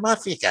like, these are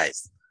mafia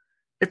guys.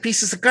 They're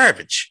pieces of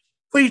garbage.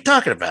 What are you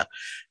talking about?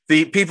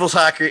 The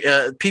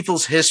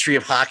people's history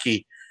of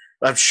hockey.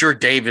 I'm sure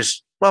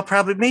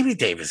maybe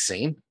Dave has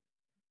seen.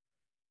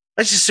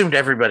 I just assumed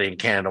everybody in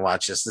Canada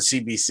watches the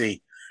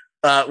CBC,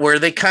 where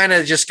they kind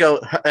of just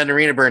go an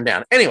arena burned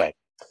down. Anyway.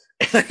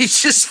 And you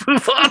just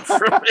move on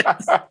from it.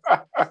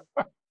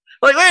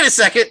 Like, wait a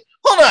second.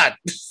 Hold on.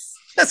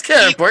 That's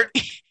kind of important.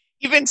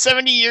 Even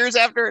 70 years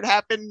after it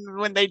happened,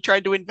 when they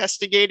tried to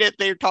investigate it,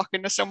 they're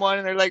talking to someone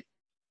and they're like,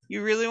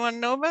 you really want to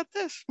know about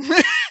this?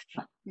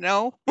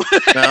 No.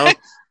 No.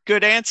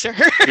 Good answer.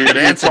 He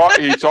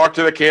talked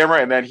to the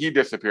camera and then he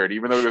disappeared,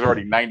 even though he was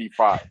already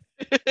 95.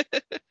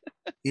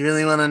 You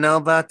really want to know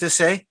about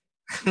this, eh?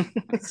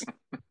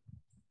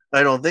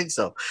 I don't think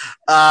so.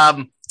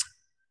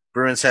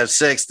 Bruins have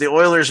 6. The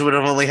Oilers would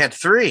have only had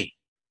 3.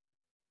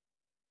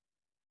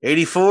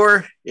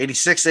 84,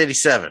 86,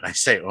 87. I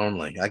say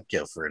only. I'd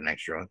kill for an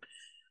extra one.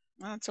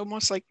 Well, it's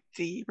almost like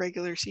the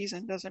regular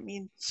season doesn't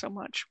mean so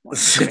much.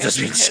 It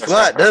doesn't mean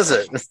squat, does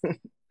it?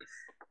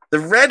 The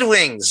Red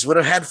Wings would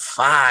have had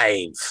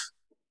 5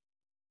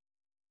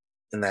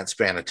 in that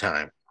span of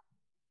time.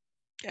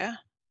 Yeah.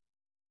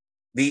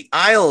 The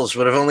Isles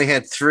would have only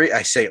had 3.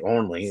 I say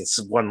only. It's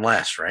one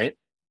less, right?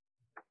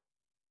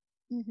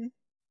 Mm-hmm.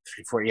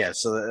 3, 4. Yeah.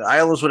 So the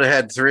Isles would have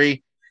had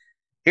 3.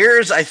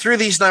 I threw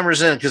these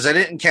numbers in because I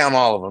didn't count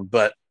all of them,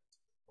 but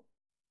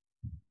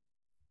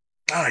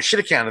I should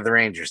have counted the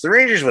Rangers. The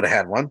Rangers would have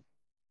had 1,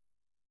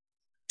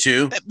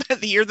 2,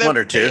 The year that 1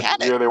 or 2. they had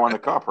The it. year they won the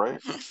cup, right?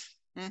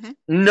 Mm-hmm.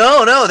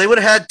 No, they would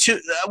have had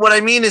 2. What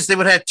I mean is they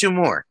would have had 2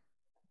 more.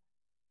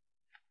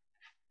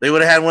 They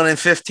would have had 1 in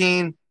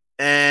 15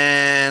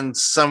 and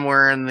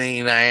somewhere in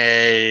the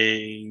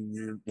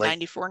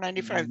 94,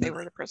 95, they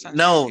were the present.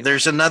 No,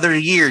 there's another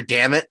year,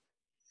 damn it.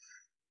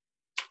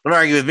 Don't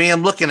argue with me.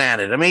 I'm looking at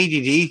it. I'm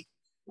ADD.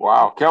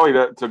 Wow. Kelly,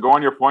 to go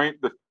on your point,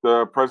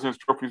 the President's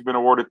Trophy has been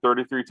awarded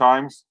 33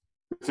 times.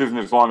 This isn't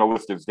as long a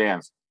list as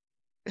Dan's.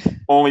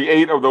 Only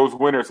 8 of those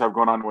winners have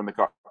gone on to win the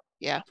cup.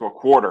 Yeah. So a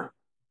quarter.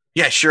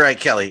 Yes, you're right,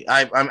 Kelly.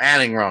 I'm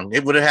adding wrong.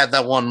 It would have had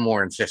that 1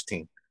 more in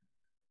 15.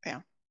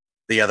 Yeah.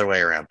 The other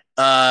way around.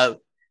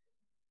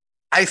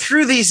 I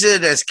threw these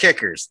in as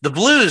kickers. The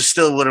Blues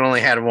still would have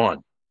only had 1.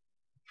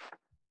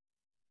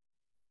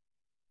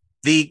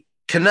 The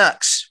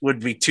Canucks would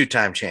be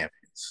 2-time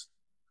champions.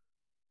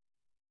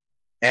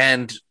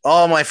 And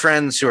all my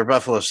friends who are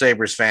Buffalo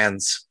Sabres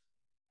fans,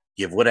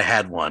 you would have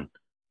had 1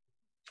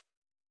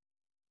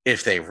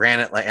 if they ran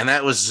it and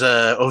that was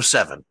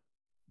 07.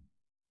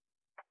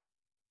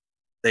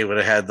 They would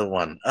have had the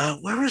 1.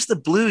 Where was the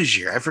Blues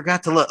year? I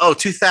forgot to look.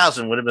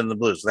 2000 would have been the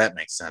Blues. That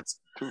makes sense.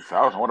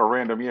 2000. What a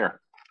random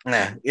year.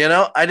 Yeah,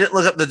 I didn't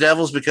look up the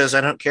Devils because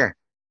I don't care.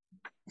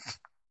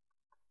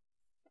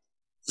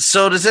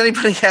 So does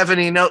anybody have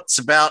any notes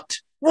about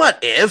what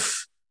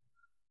if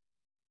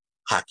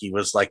hockey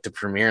was like the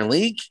Premier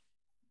League?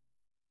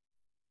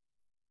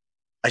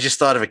 I just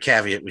thought of a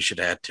caveat we should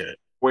add to it.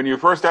 When you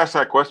first asked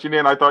that question,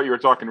 Dan, I thought you were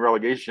talking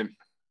relegation.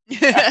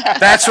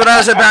 That's what I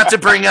was about to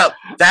bring up.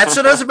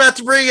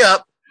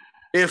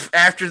 If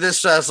after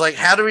this, I was like,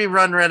 how do we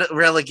run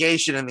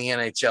relegation in the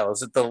NHL?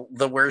 Is it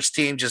the worst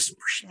team just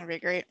That'd be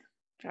great.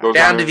 Goes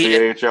Down on to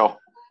to the AHL.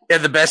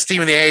 and the best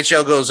team in the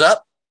AHL goes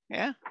up?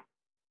 Yeah.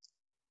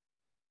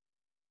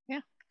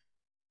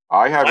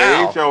 I have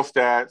Wow. AHL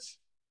stats.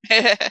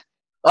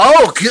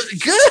 Oh,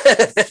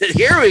 good.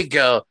 Here we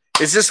go.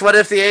 Is this what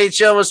if the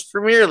AHL was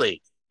Premier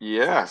League?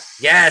 Yes.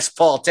 Yes,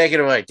 Paul, take it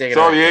away.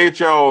 So the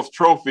AHL's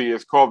trophy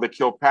is called the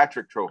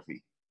Kilpatrick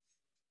Trophy.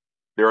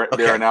 They're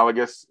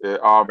analogous.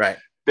 Right.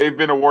 They've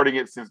been awarding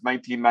it since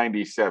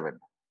 1997.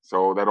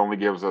 So that only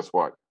gives us,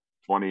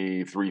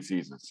 23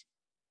 seasons.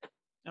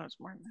 No, it's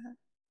more than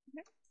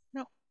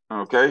that.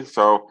 Okay,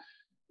 so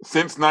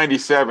since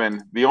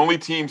 97, the only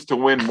teams to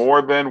win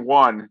more than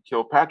 1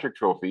 Kilpatrick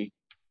Trophy,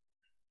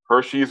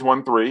 Hershey's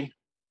won 3,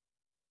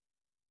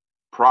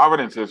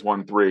 Providence has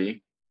won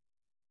 3,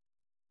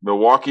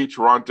 Milwaukee,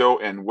 Toronto,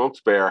 and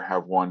Wilkes-Barre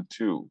have won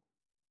 2.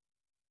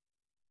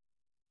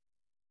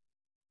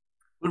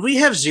 Would we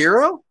have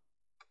 0?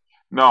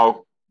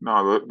 No,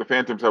 the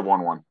Phantoms have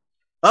won 1.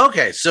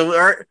 Okay, so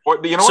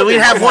They we'd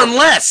have might 1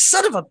 less.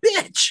 Son of a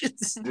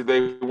bitch. Did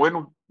they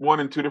win 1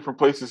 in 2 different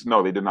places?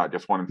 No, they did not.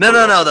 Just 1 in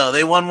No.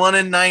 They won 1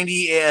 in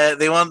 90.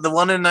 They won the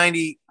 1 in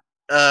 90.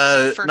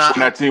 First not When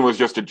that team was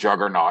just a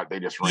juggernaut, they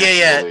just ran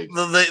yeah. through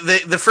the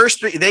league. The first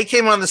three, they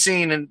came on the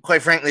scene, and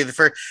quite frankly, the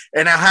first,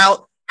 and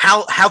now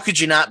how could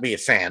you not be a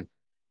fan?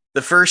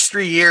 The first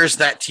 3 years,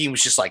 that team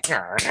was just like,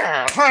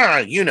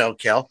 you know,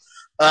 Kel.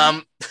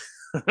 And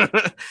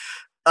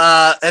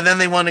then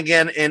they won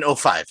again in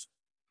 05.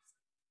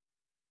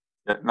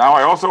 Now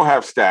I also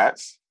have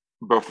stats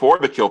before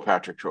the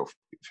Kilpatrick Trophy.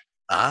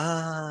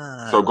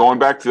 So going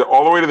back to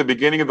all the way to the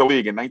beginning of the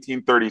league in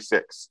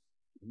 1936.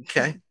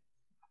 Okay.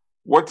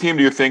 What team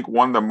do you think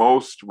won the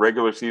most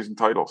regular season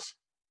titles?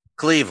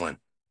 Cleveland.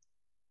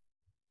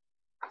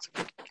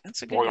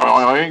 That's a good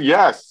guess.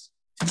 Yes.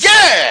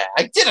 Yeah,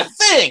 I did a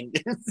thing.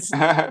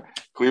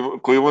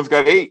 Cleveland's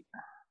got 8.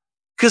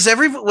 Because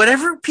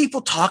whenever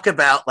people talk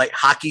about like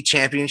hockey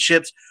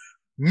championships,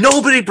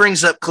 nobody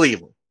brings up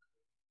Cleveland.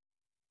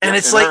 And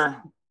it's like,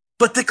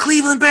 but the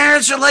Cleveland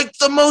Barons are like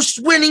the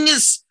most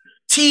winningest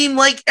team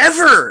like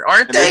ever,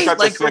 aren't they?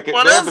 Like they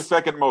have the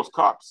second most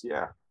cups,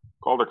 yeah.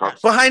 Calder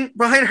Cups. Behind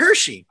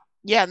Hershey.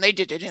 Yeah, and they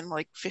did it in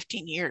like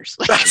 15 years.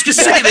 I was just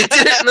saying they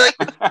did it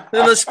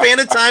in the span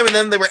of time, and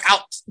then they were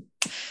out.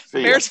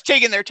 Bears have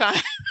taken their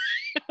time.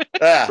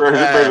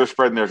 Bears are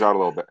spreading theirs out a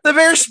little bit. The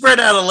Bears spread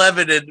out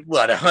 11 and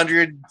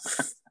 100.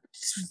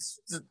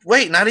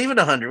 Wait, not even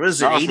 100. What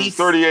is it? 80?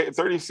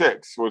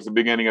 36 was the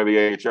beginning of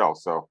the AHL.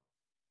 So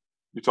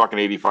you're talking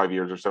 85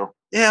 years or so.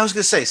 Yeah, I was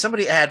going to say,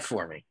 somebody add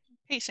for me.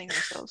 Pacing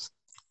ourselves.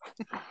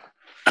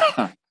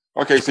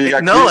 Okay, so you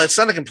got it's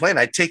not a complaint.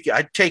 I'd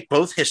take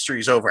both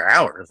histories over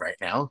ours right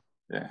now.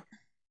 Yeah.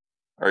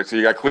 All right, so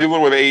you got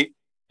Cleveland with 8.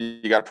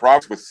 You got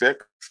Providence with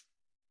 6.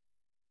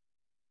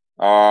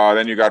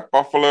 Then you got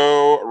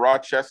Buffalo,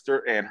 Rochester,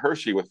 and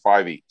Hershey with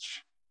 5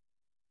 each.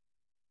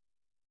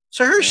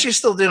 So Hershey's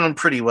still doing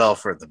pretty well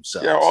for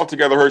themselves. Yeah,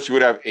 altogether, Hershey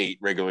would have 8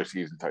 regular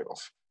season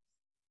titles.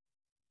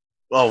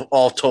 Well,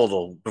 all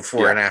total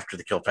before and after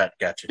the Kilpatrick.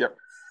 Gotcha. Yep.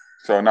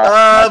 So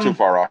not too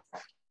far off.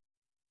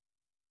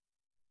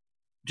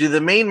 Do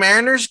the Maine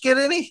Mariners get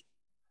any?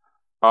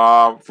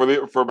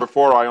 For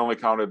before, I only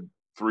counted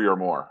 3 or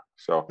more.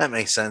 So that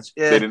makes sense.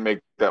 Yeah. They didn't make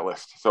that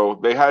list. So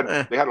they had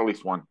at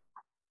least 1.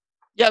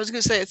 Yeah, I was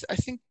going to say, I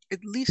think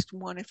at least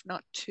 1, if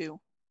not 2.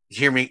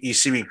 You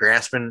see me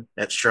grasping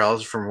at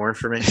straws for more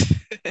information?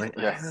 Like,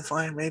 yeah.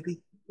 Fine,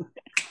 maybe.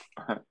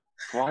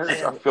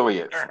 Flyers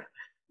affiliates.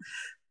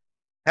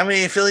 How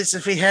many affiliates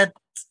have we had?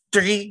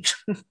 3?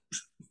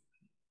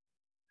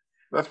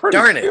 That's pretty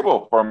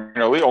stable for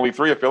only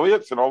 3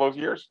 affiliates in all those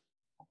years.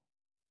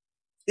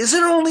 Is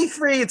it only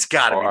 3? It's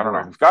got to be. I don't know.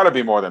 It's got to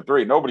be more than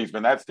 3. Nobody's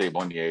been that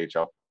stable in the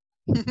AHL.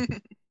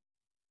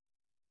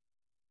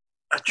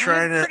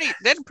 They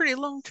had a pretty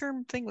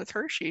long-term thing with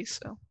Hershey.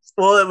 So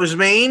well, it was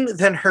Maine,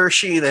 then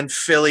Hershey, then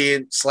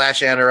Philly /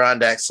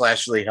 Adirondack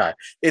 / Lehigh.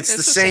 It's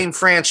the same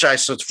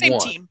franchise, so it's same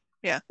 1 team.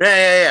 Yeah.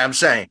 Yeah. I'm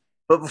saying,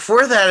 but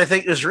before that, I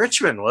think it was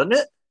Richmond, wasn't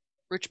it?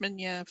 Richmond,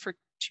 yeah, for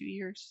 2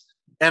 years.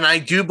 And I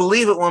do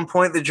believe at one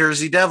point the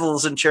Jersey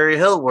Devils and Cherry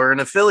Hill were an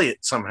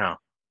affiliate somehow.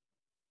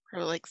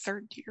 Or like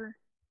 3rd year.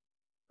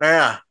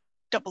 Yeah.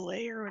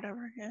 AA or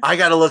whatever. Yeah. I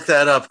got to look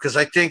that up because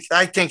I think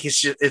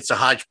it's a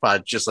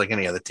hodgepodge just like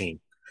any other team.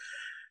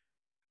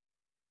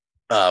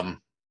 But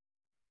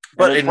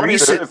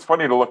it's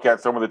funny to look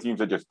at some of the teams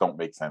that just don't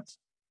make sense.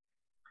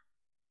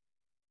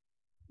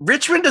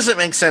 Richmond doesn't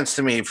make sense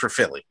to me for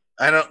Philly.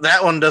 That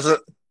one doesn't.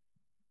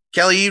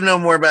 Kelly, you know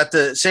more about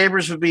the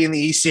Sabres would be in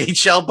the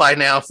ECHL by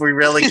now if we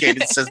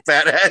relegated, says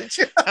Pat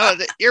Hatch. Oh,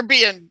 you're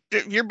being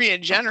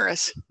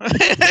generous.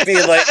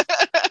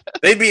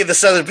 They'd be in the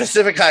Southern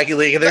Pacific Hockey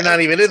League, and they're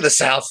not even in the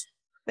South.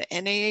 The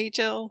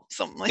NAHL,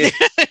 something like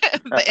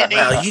that. The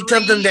Wow, you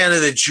dumped them down to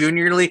the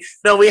junior league.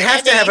 No, we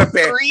have to have a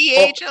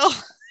AHL.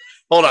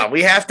 Hold on,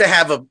 we have to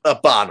have a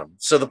bottom.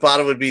 So the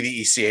bottom would be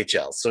the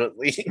ECHL. So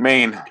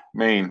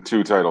Maine,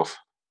 2 titles.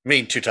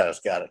 Maine 2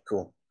 titles. Got it.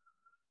 Cool.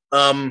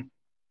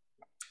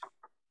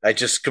 I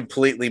just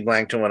completely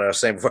blanked on what I was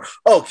saying before.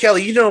 Oh,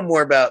 Kelly, you know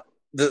more about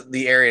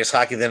the area's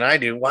hockey than I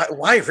do.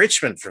 Why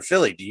Richmond for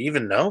Philly? Do you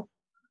even know?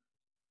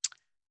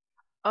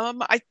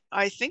 I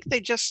think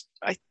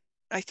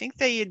I think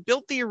they had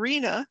built the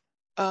arena,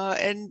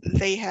 and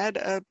they had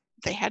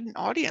an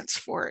audience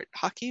for it.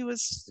 Hockey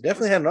was they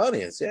definitely had an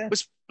audience. Yeah,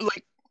 was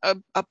like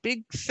a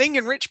big thing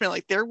in Richmond.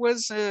 Like there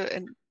was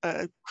a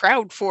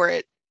crowd for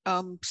it.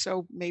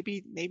 So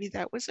maybe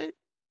that was it.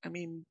 I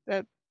mean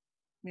that.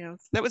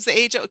 That was the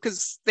AHL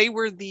because they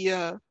were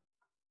the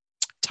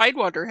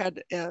Tidewater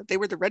they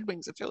were the Red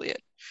Wings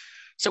affiliate.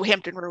 So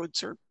Hampton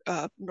Roads or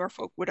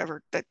Norfolk,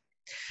 whatever, that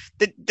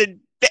the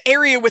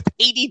area with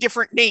 80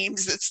 different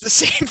names, it's the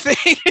same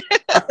thing.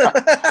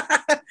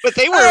 But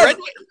they were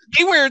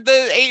they were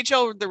the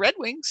AHL, the Red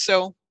Wings,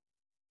 so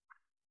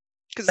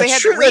because they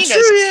had arenas.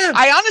 True, yeah.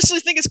 I honestly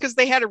think it's because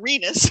they had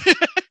arenas.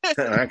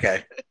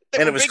 Okay.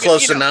 And it was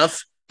close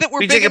enough. That were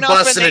we big take a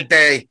bus in a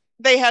day.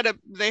 They had a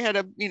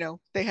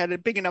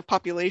big enough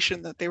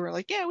population that they were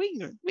like, yeah, we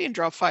can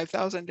draw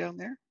 5,000 down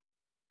there.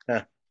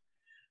 Huh.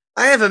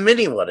 I have a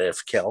mini what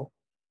if, Kel.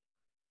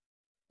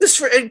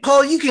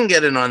 Paul, you can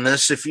get in on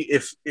this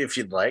if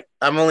you'd like.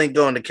 I'm only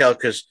going to Kel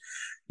because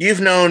you've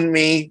known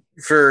me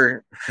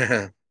for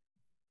a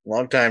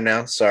long time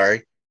now.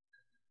 Sorry.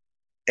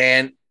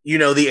 And you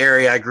know the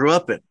area I grew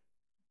up in,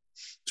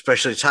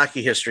 especially its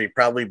hockey history,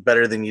 probably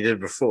better than you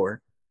did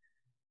before.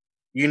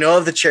 You know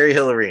of the Cherry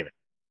Hill Arena.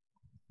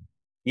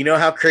 You know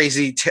how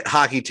crazy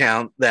hockey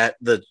town that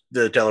the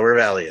Delaware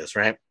Valley is,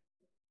 right?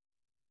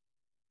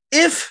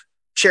 If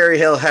Cherry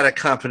Hill had a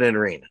competent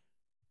arena,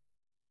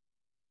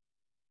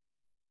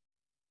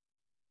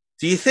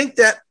 do you think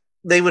that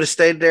they would have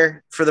stayed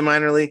there for the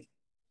minor league?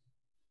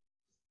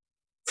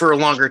 For a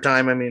longer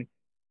time, I mean.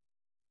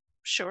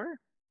 Sure.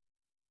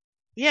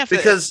 Yeah,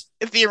 Because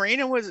if the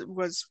arena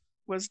was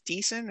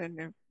decent and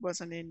it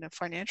wasn't in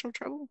financial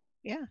trouble,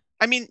 yeah.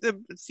 I mean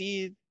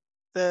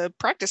the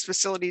practice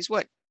facilities,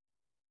 what,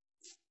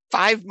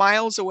 5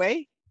 miles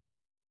away?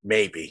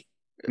 maybe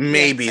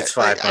Yeah, it's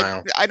 5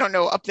 miles. I don't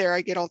know. Up there,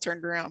 I get all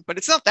turned around, but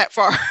it's not that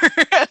far.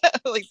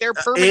 Like they're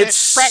permanent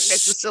It's-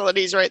 practice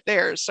facilities right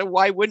there. So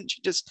why wouldn't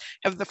you just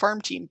have the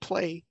farm team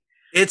play?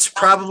 It's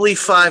probably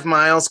 5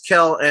 miles,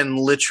 Kel, and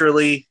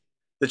literally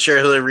the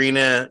Cherry Hill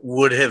Arena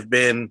would have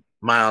been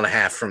a mile and a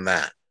half from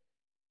that.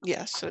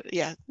 Yes,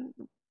 yeah,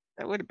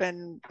 that would have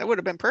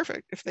been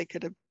perfect if they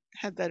could have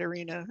had that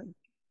arena and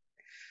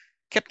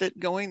kept it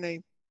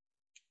going.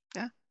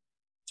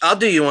 I'll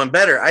do you one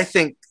better. I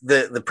think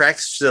the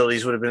practice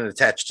facilities would have been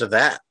attached to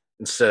that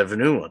instead of a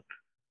new one.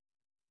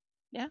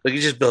 Yeah. Like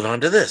you just build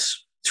onto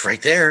this. It's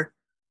right there.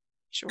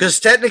 Sure. Because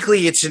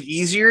technically it's an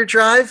easier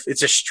drive.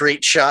 It's a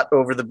straight shot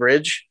over the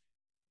bridge.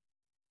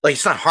 Like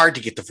it's not hard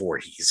to get to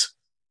Voorhees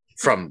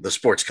from the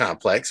sports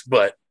complex,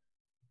 but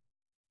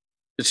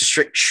it's a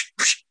straight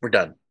we're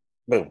done.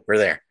 Boom, we're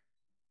there.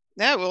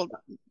 Yeah, well,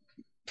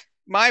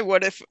 my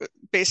what if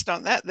based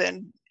on that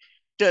then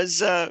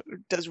does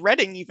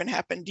Reading even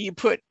happen? Do you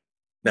put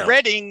No.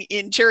 Reading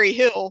in Cherry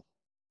Hill?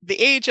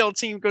 The AHL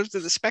team goes to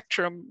the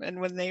Spectrum, and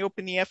when they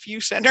open the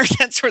FU Center,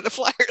 that's where the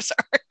Flyers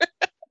are.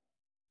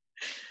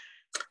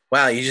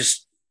 Wow, you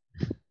just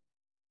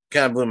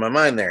kind of blew my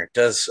mind there.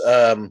 Does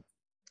I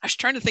was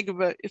trying to think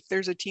of if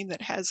there's a team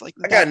that has like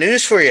I got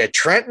news for you.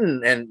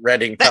 Trenton and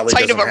Reading that probably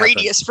tight doesn't of a happen.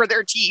 radius for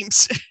their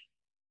teams.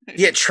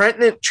 Yeah,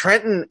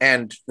 Trenton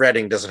and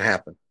Reading doesn't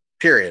happen.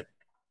 Period.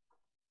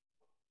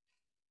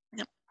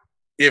 Yep.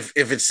 If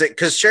it's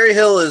because Cherry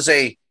Hill is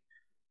a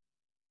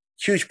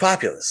huge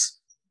populace.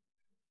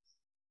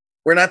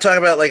 We're not talking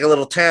about like a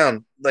little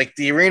town. Like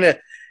the arena.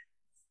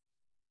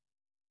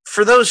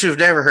 For those who've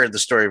never heard the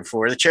story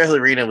before, the Cherry Hill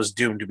Arena was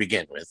doomed to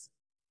begin with.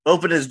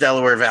 Opened as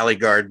Delaware Valley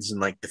Gardens in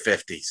like the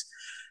 50s.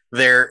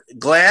 Their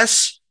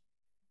glass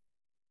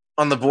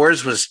on the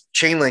boards was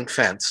chain link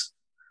fence.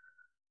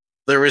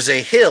 There was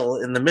a hill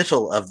in the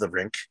middle of the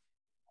rink,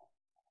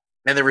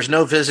 and there was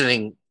no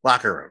visiting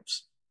locker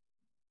rooms.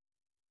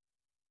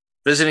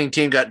 Visiting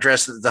team got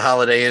dressed at the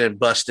Holiday Inn and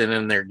busted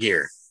in their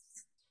gear.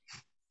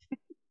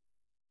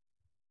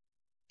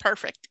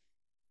 Perfect.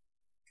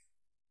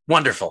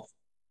 Wonderful.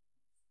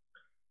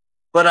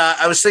 But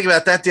I was thinking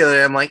about that the other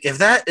day. I'm like, if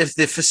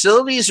the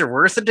facilities are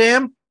worth a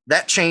damn,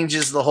 that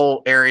changes the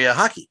whole area of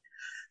hockey.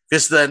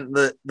 Because then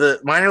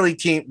the minor league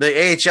team, the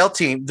AHL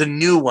team, the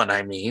new one,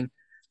 I mean,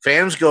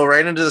 fans go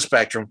right into the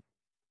Spectrum.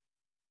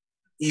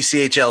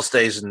 ECHL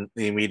stays in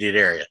the immediate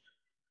area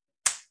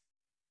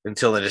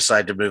until they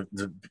decide to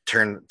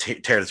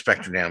tear the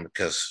Spectrum down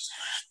because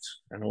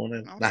I don't want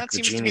to Well, knock that the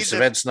seems to be genius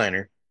of Ed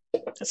Snyder.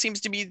 That seems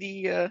to be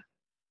the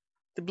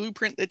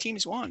blueprint that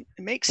teams want.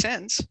 It makes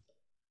sense.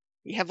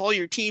 You have all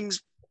your teams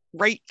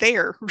right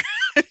there,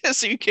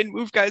 so you can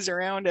move guys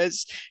around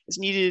as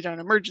needed on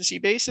an emergency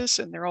basis,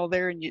 and they're all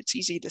there, and it's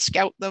easy to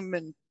scout them.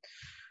 And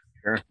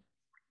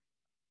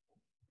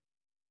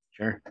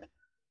Sure.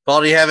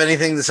 Paul, do you have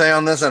anything to say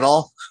on this at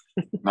all?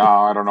 No,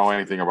 I don't know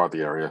anything about the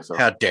area. So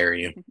How dare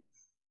you?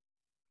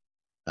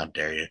 How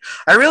dare you?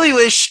 I really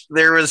wish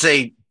there was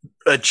a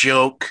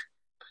joke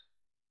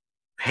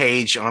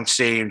page on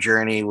Stadium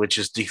Journey, which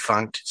is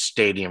defunct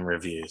stadium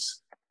reviews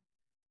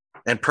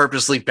and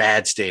purposely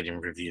bad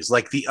stadium reviews,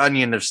 like the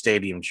Onion of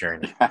Stadium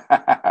Journey.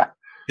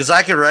 Because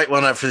I could write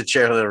one up for the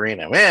Cherry Hill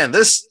Arena. Man,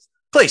 this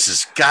place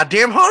is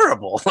goddamn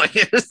horrible. Like,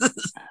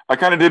 I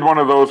kind of did one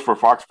of those for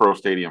Foxborough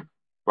Stadium,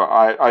 but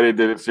I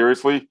did it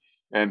seriously,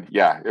 and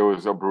yeah, it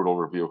was a brutal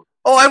review.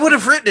 oh, I would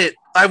have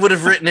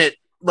written it.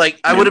 Like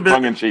I would have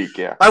tongue been. in cheek.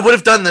 Yeah, I would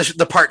have done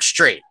the part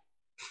straight.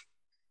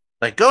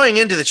 Like going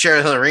into the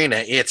Cherry Hill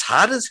Arena, it's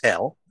hot as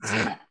hell.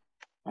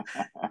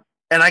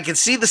 And I can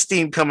see the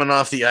steam coming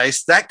off the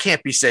ice. That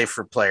can't be safe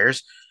for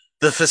players.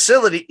 The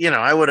facility,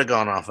 I would have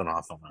gone off and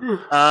off on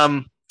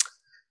that.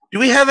 Do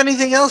we have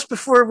anything else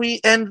before we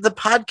end the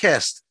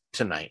podcast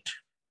tonight?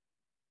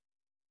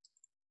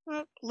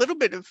 a little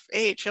bit of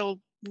AHL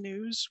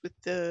news with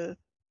the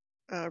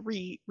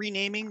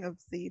renaming of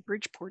the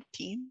Bridgeport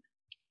team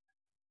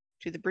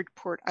to the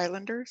Bridgeport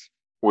Islanders.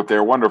 with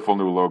their wonderful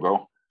new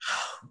logo.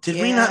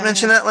 Did we not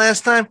mention that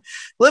last time?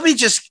 Let me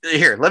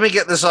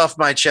get this off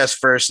my chest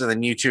first, and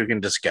then you two can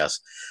discuss.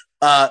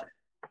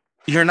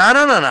 You're not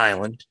on an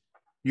island.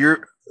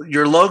 Your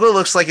logo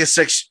looks like a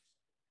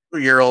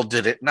 6-year-old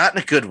did it, not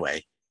in a good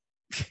way.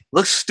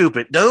 Looks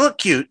stupid. Doesn't look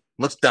cute.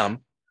 Looks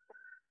dumb.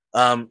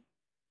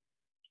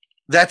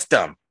 That's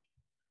dumb.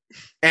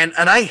 And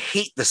I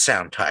hate the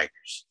Sound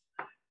Tigers,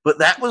 but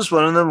that was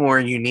one of the more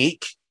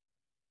unique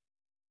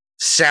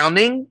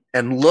sounding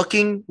and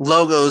looking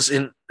logos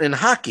in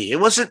hockey. It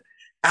wasn't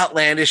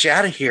outlandish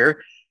out of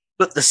here,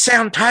 but the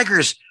Sound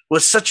Tigers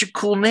was such a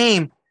cool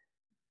name.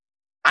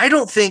 I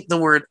don't think the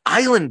word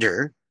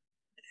Islander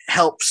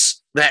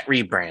helps that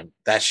rebrand.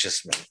 That's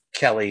just me.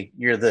 Kelly,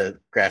 you're the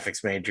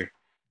graphics major.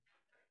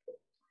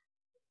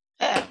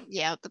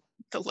 Yeah,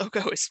 the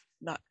logo is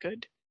not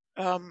good.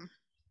 I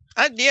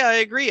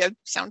agree.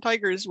 Sound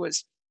Tigers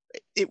was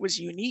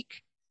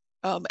unique.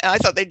 And I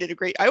thought they did a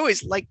great. I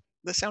always liked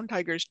the Sound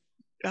Tigers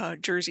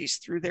jerseys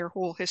through their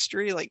whole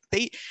history. Like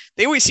they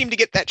always seem to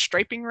get that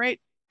striping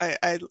right.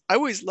 I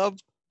always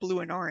loved blue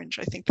and orange.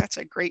 I think that's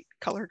a great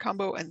color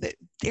combo, and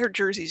their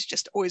jerseys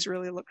just always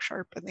really look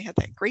sharp. And they had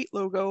that great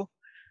logo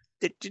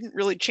that didn't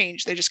really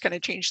change. They just kind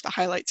of changed the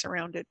highlights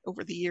around it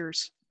over the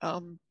years.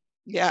 I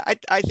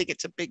think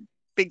it's a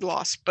big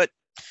loss, but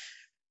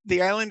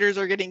the Islanders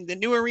are getting the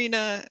new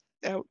arena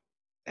out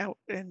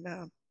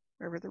in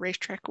wherever the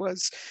racetrack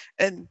was,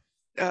 and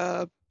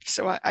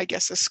so I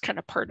guess it's kind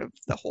of part of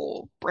the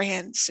whole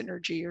brand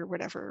synergy or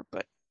whatever.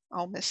 But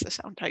I'll miss the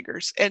Sound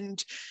Tigers.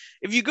 And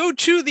if you go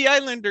to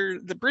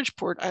the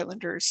Bridgeport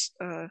Islanders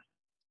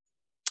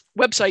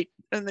website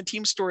and the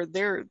team store,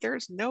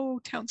 there's no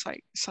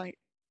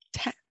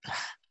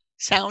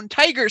Sound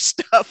Tiger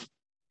stuff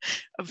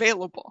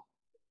available.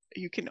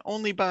 You can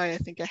only buy, I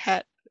think, a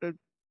hat, a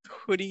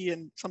hoodie,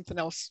 and something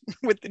else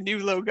with the new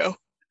logo.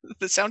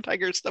 The Sound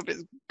Tiger stuff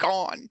is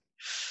gone.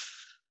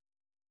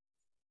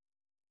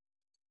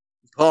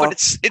 But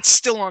it's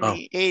still on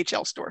the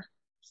AHL store.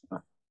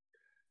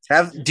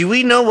 Do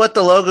we know what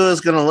the logo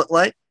is going to look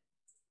like?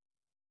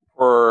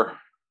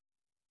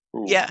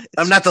 Yeah,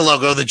 I'm not the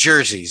logo, the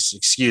jerseys.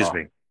 Excuse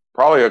me.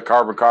 Probably a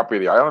carbon copy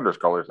of the Islanders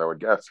colors, I would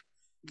guess.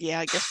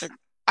 Yeah,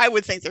 I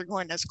would think they're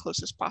going as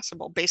close as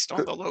possible based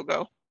on the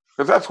logo.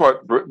 Because that's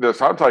what the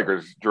Sound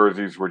Tigers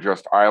jerseys were,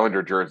 just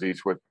Islander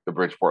jerseys with the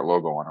Bridgeport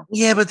logo on them.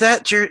 Yeah, but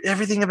that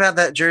everything about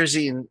that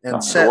jersey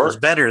and set was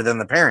better than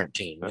the parent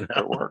team. You know?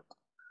 It worked.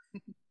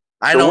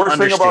 I don't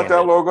understand.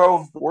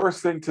 The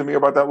worst thing to me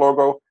about that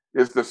logo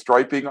is the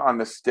striping on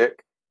the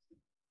stick.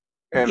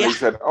 And they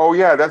said, "Oh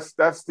yeah,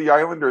 that's the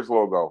Islanders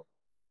logo."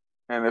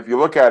 And if you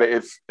look at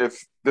it,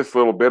 it's this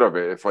little bit of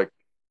it. It's like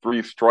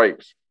 3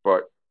 stripes,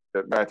 but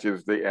it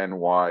matches the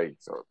NY.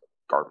 So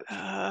garbage.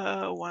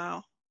 Oh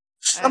wow!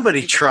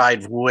 Somebody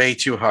tried way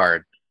too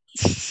hard.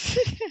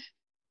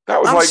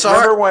 That was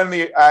remember when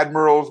the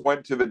Admirals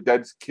went to the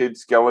dead kid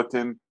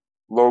skeleton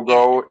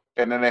logo,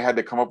 and then they had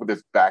to come up with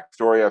this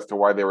backstory as to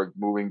why they were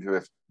moving to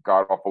this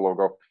god awful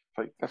logo. It's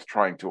like, that's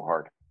trying too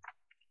hard.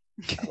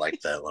 I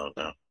like that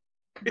logo.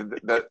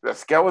 The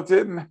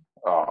skeleton.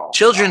 Oh,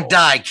 children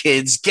die,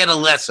 kids. Get a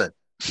lesson.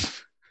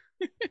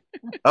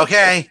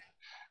 Okay.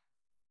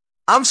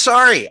 I'm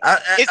sorry.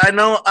 I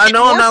know. I'm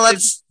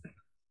not.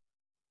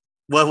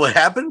 What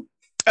happened?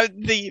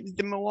 The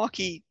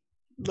Milwaukee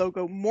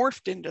logo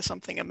morphed into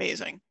something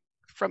amazing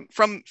from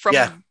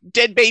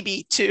Dead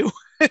Baby to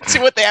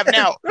what they have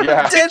now.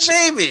 Yeah. Dead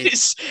Baby,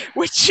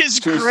 which is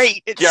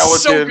great. It's skeleton,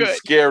 so good.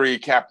 Scary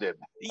captain.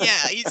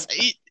 Yeah,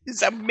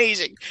 he's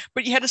amazing.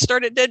 But you had to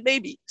start at Dead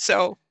Baby,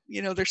 so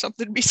there's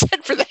something to be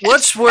said for that.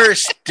 What's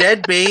worse,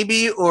 Dead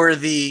Baby or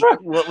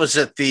what was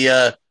it?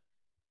 The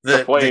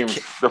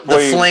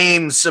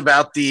flames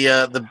about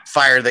the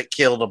fire that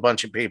killed a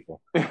bunch of people.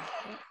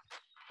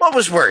 What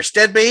was worse,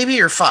 Dead Baby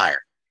or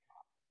fire?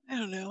 I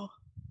don't know.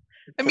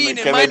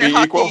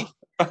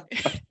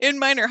 In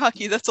minor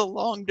hockey, that's a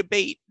long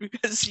debate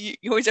because you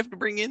always have to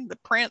bring in the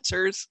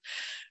prancers.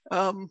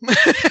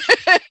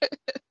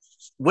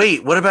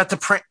 Wait, what about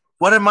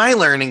what am I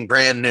learning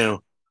brand new?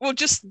 Well,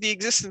 just the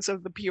existence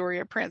of the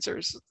Peoria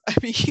Prancers. I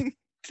mean,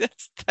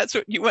 that's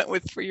what you went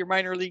with for your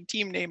minor league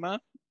team name, huh?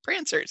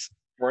 Prancers.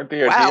 Weren't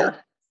they a deer?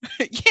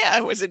 Yeah,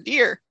 it was a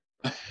deer.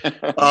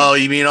 Oh,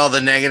 you mean all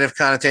the negative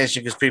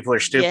connotation because people are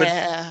stupid?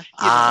 Yeah.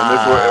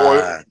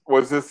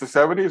 Was this the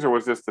 70s or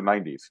was this the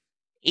 90s?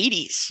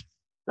 80s.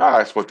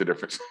 I split the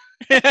difference.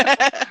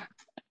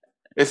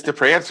 It's the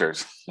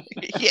Prancers.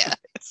 Yeah.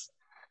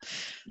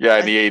 Yeah,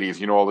 in the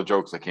 80s, all the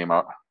jokes that came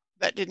out.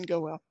 That didn't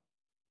go well.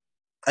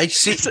 I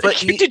see. But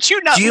did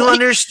you not? Do you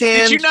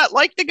understand? Did you not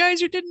like the guys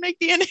who didn't make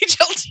the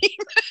NHL team?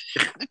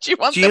 Did you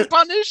want them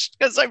punished?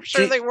 Because I'm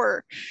sure they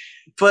were.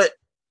 But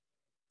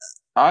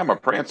I'm a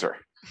Prancer.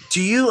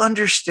 Do you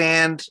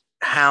understand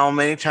how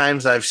many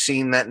times I've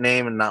seen that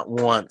name and not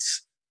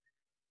once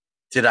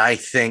did I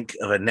think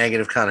of a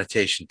negative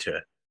connotation to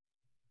it?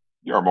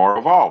 You're more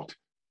evolved.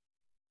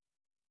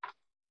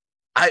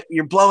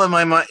 You're blowing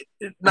my mind.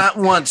 Not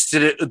once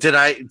did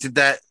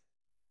that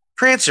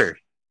Prancer.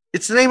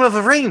 It's the name of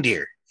a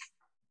reindeer.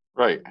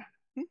 Right.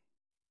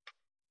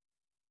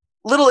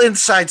 Little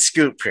inside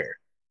scoop here.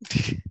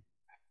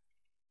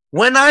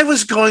 When I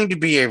was going to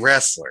be a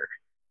wrestler,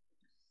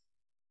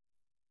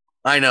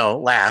 I know,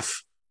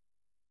 laugh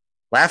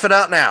it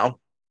out now.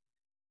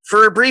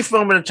 for a brief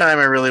moment of time,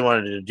 I really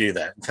wanted to do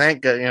that.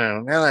 Thank God,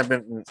 now that I've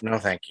been, no,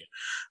 thank you.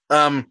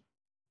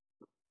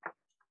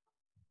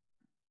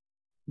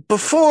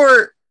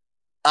 Before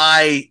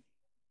I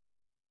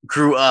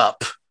grew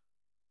up,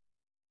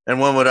 and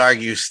one would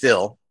argue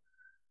still,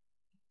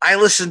 I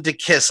listened to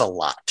Kiss a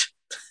lot.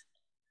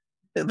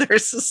 And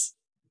there's this,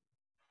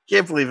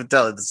 can't believe I'm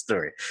telling the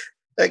story.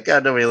 Thank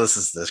God nobody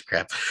listens to this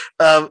crap.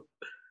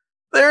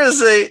 There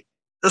is a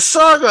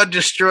song on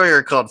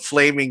Destroyer called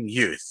Flaming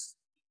Youth.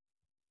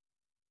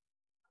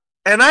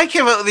 And I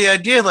came up with the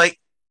idea like,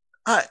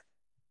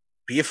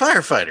 be a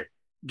firefighter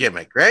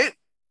gimmick, right?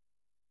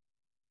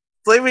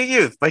 Flaming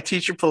Youth. My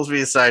teacher pulls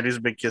me aside, who's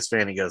a big Kiss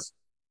fan. He goes,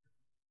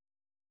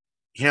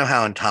 you know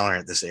how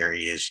intolerant this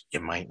area is? You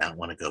might not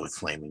want to go with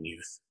Flaming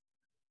Youth.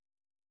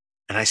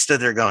 And I stood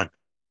there going,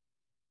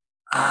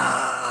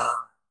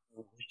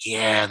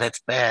 yeah,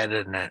 that's bad,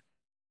 isn't it?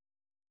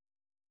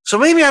 So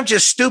maybe I'm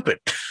just stupid.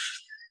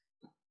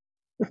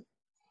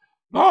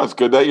 No, it's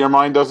good that your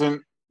mind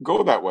doesn't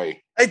go that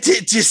way.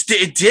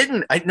 It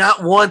didn't.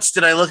 Not once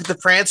did I look at the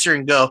Prancer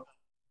and go,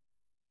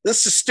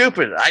 this is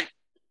stupid.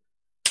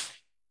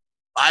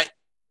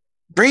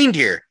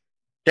 Reindeer,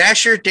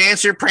 Dasher,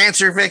 Dancer,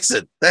 Prancer,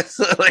 Vixen. That's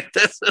what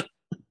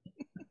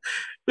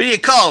do you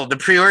call them? The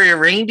Peoria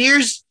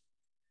Reindeers?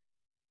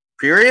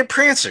 Peoria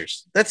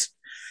Prancers. That's,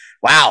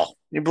 wow.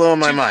 You're blowing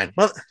my mind.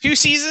 Well, 2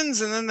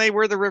 seasons, and then they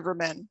were the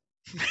Rivermen.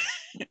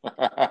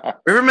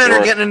 Rivermen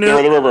are getting a new.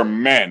 They're the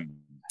Rivermen.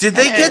 Did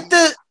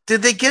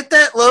they get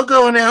that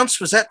logo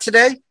announced? Was that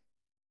today?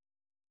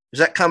 Is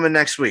that coming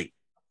next week?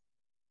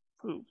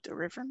 Who, the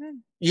Rivermen?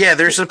 Yeah,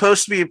 there's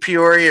supposed to be a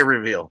Peoria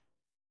reveal.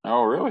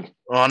 Oh, really?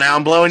 Well, now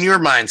I'm blowing your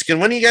minds. Can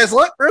one of you guys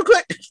look real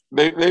quick?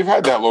 They've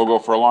had that logo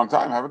for a long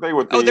time, haven't they?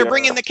 With They're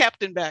bringing the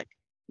captain back.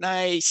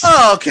 Nice.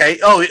 Oh, okay.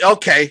 Oh,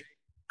 okay.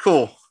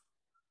 Cool.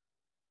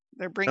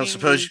 They're bringing.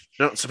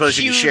 Don't suppose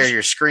you can share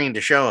your screen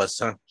to show us,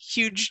 huh?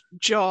 Huge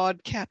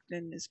jawed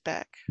captain is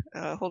back.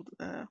 Hold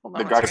on.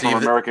 The guy from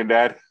American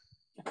Dad.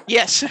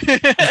 Yes.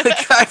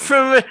 The guy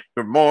from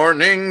Good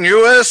Morning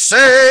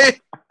USA.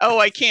 Oh,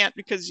 I can't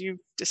because you've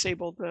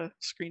disabled the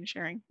screen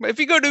sharing. But if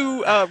you go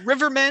to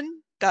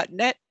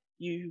rivermen.net,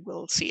 you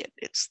will see it.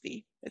 It's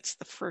the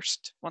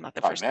first. Well, not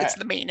the first. .net. It's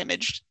the main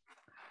image.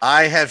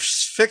 I have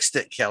fixed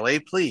it, Kelly.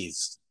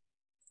 Please.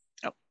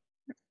 Oh.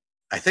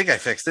 I think I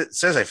fixed it. It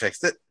says I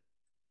fixed it.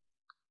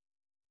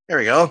 There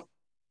we go.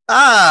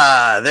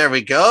 There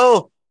we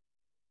go.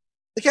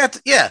 The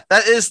captain. Yeah,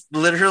 that is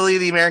literally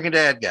the American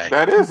Dad guy.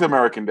 That is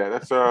American Dad.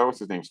 That's what's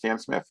his name? Stan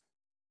Smith.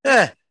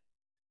 Yeah.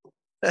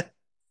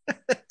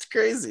 That's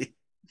crazy.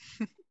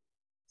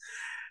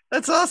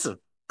 That's awesome.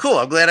 Cool.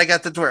 I'm glad I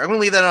got that to work. I'm gonna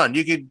leave that on.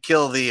 You could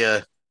kill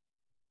the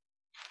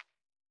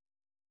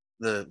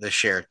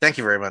share. Thank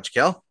you very much,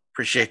 Kel.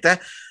 Appreciate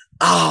that.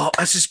 Oh,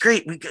 this is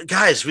great.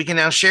 Guys, we can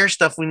now share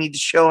stuff we need to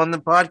show on the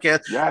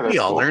podcast. Yeah, we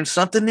all cool. learned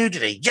something new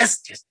today.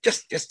 Yes.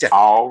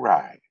 All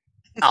right.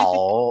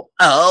 All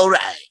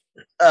right.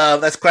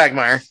 That's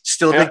Quagmire.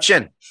 Still a big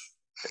chin.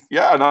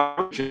 Yeah,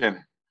 another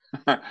chin.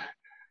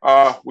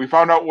 We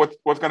found out what's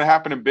going to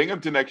happen in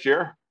Binghamton next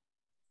year.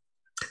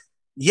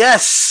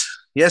 Yes.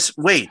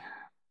 Wait.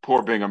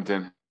 Poor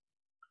Binghamton.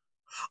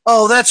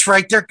 Oh, that's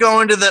right. They're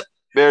going to the.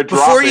 They're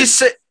Before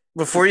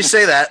dropping. you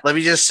say that, let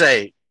me just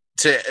say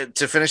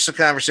to finish the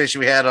conversation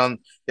we had on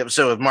the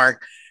episode with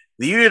Mark,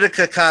 the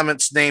Utica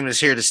Comets name is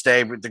here to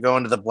stay. But they're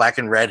going to the black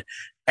and red,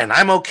 and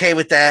I'm okay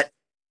with that.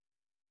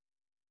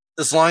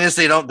 As long as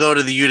they don't go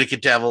to the Utica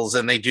Devils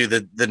and they do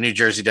the New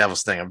Jersey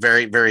Devils thing. I'm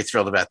very, very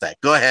thrilled about that.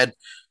 Go ahead,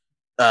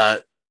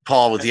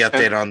 Paul, with the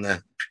update on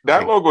the.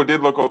 That logo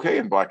did look okay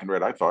in black and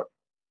red, I thought.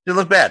 Didn't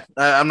look bad.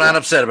 I'm not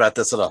upset about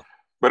this at all.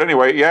 But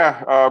anyway,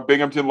 yeah,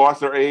 Binghamton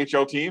lost their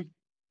AHL team.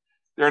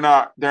 They're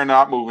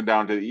not moving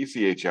down to the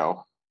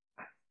ECHL.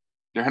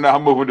 They're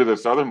not moving to the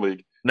Southern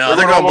League. No,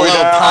 they're going below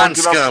pond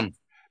scum.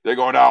 They're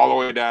going all the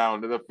way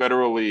down to the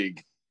Federal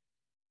League.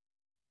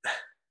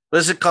 What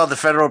is it called? The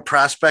Federal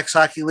Prospects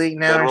Hockey League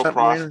now? Federal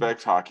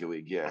Prospects Hockey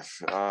League,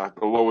 yes. The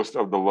lowest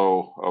of the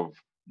low of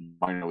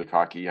minor league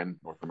hockey in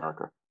North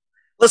America.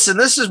 Listen,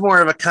 this is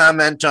more of a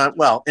comment on,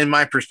 well, in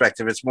my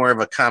perspective, it's more of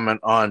a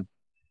comment on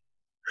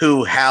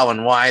who, how,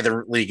 and why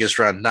the league is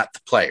run, not the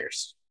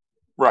players.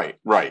 Right.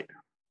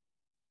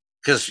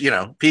 Because,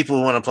 people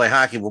who want to play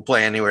hockey will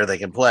play anywhere they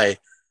can play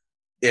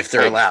if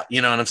they're allowed.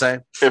 You know what I'm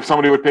saying? If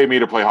somebody would pay me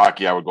to play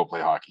hockey, I would go play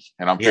hockey.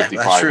 And I'm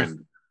 55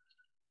 and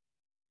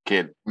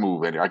can't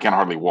move. I can't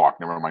hardly walk.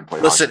 Never mind play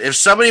hockey. Listen, if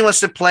somebody wants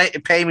to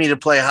pay me to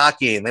play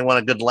hockey and they want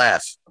a good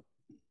laugh,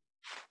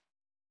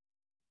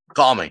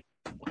 call me.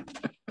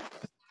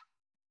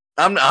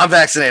 I'm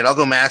vaccinated. I'll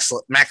go max.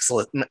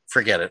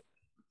 Forget it.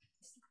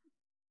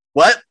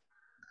 What?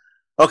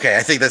 Okay,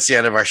 I think that's the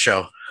end of our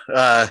show.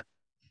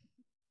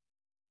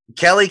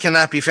 Kelly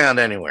cannot be found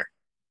anywhere.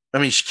 I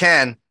mean, she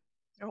can,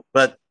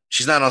 but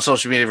she's not on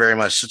social media very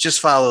much. So just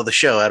follow the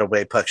show at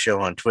Obey Puck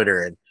Show on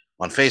Twitter and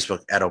on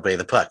Facebook at Obey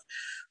the Puck.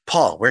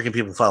 Paul, where can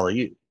people follow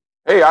you?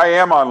 Hey, I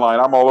am online.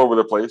 I'm all over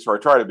the place, or I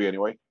try to be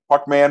anyway.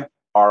 Puckman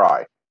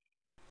RI.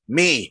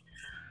 Me.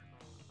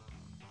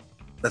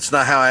 That's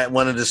not how I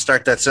wanted to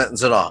start that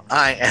sentence at all.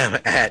 I am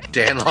at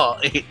Dan Law.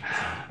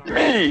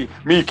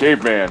 Me,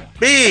 caveman.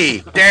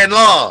 Me, Dan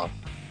Law.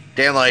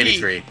 Dan Law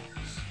 83.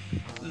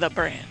 The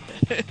brand.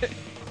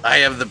 I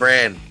have the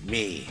brand,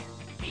 me.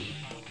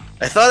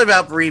 I thought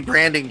about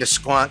rebranding to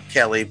Squonk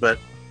Kelly, but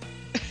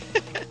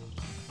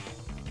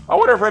I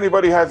wonder if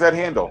anybody has that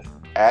handle.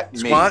 At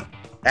me. Squonk?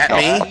 At No,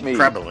 me? at me.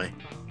 Probably.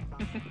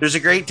 There's a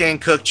great Dan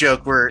Cook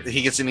joke where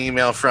he gets an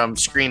email from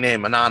screen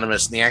name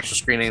Anonymous, and the actual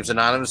screen name's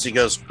Anonymous. He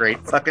goes, great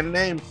fucking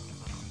name.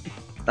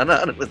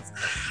 Anonymous.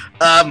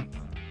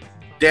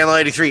 Dan Law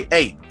 83.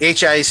 Hey,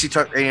 HIAC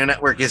Talk Radio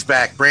Network is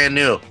back, brand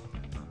new.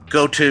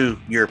 Go to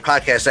your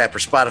podcast app or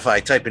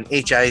Spotify, type in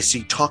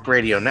HIAC Talk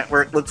Radio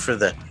Network, look for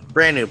the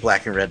brand new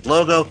black and red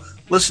logo,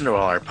 listen to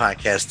all our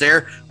podcasts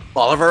there.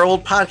 All of our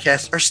old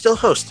podcasts are still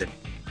hosted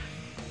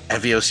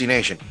at VOC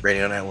Nation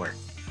Radio Network.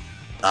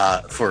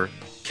 For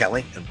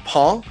Kelly and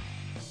Paul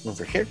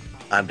over here,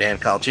 I'm Dan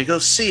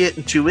Calachico. See you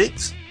in 2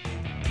 weeks.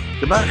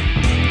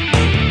 Goodbye.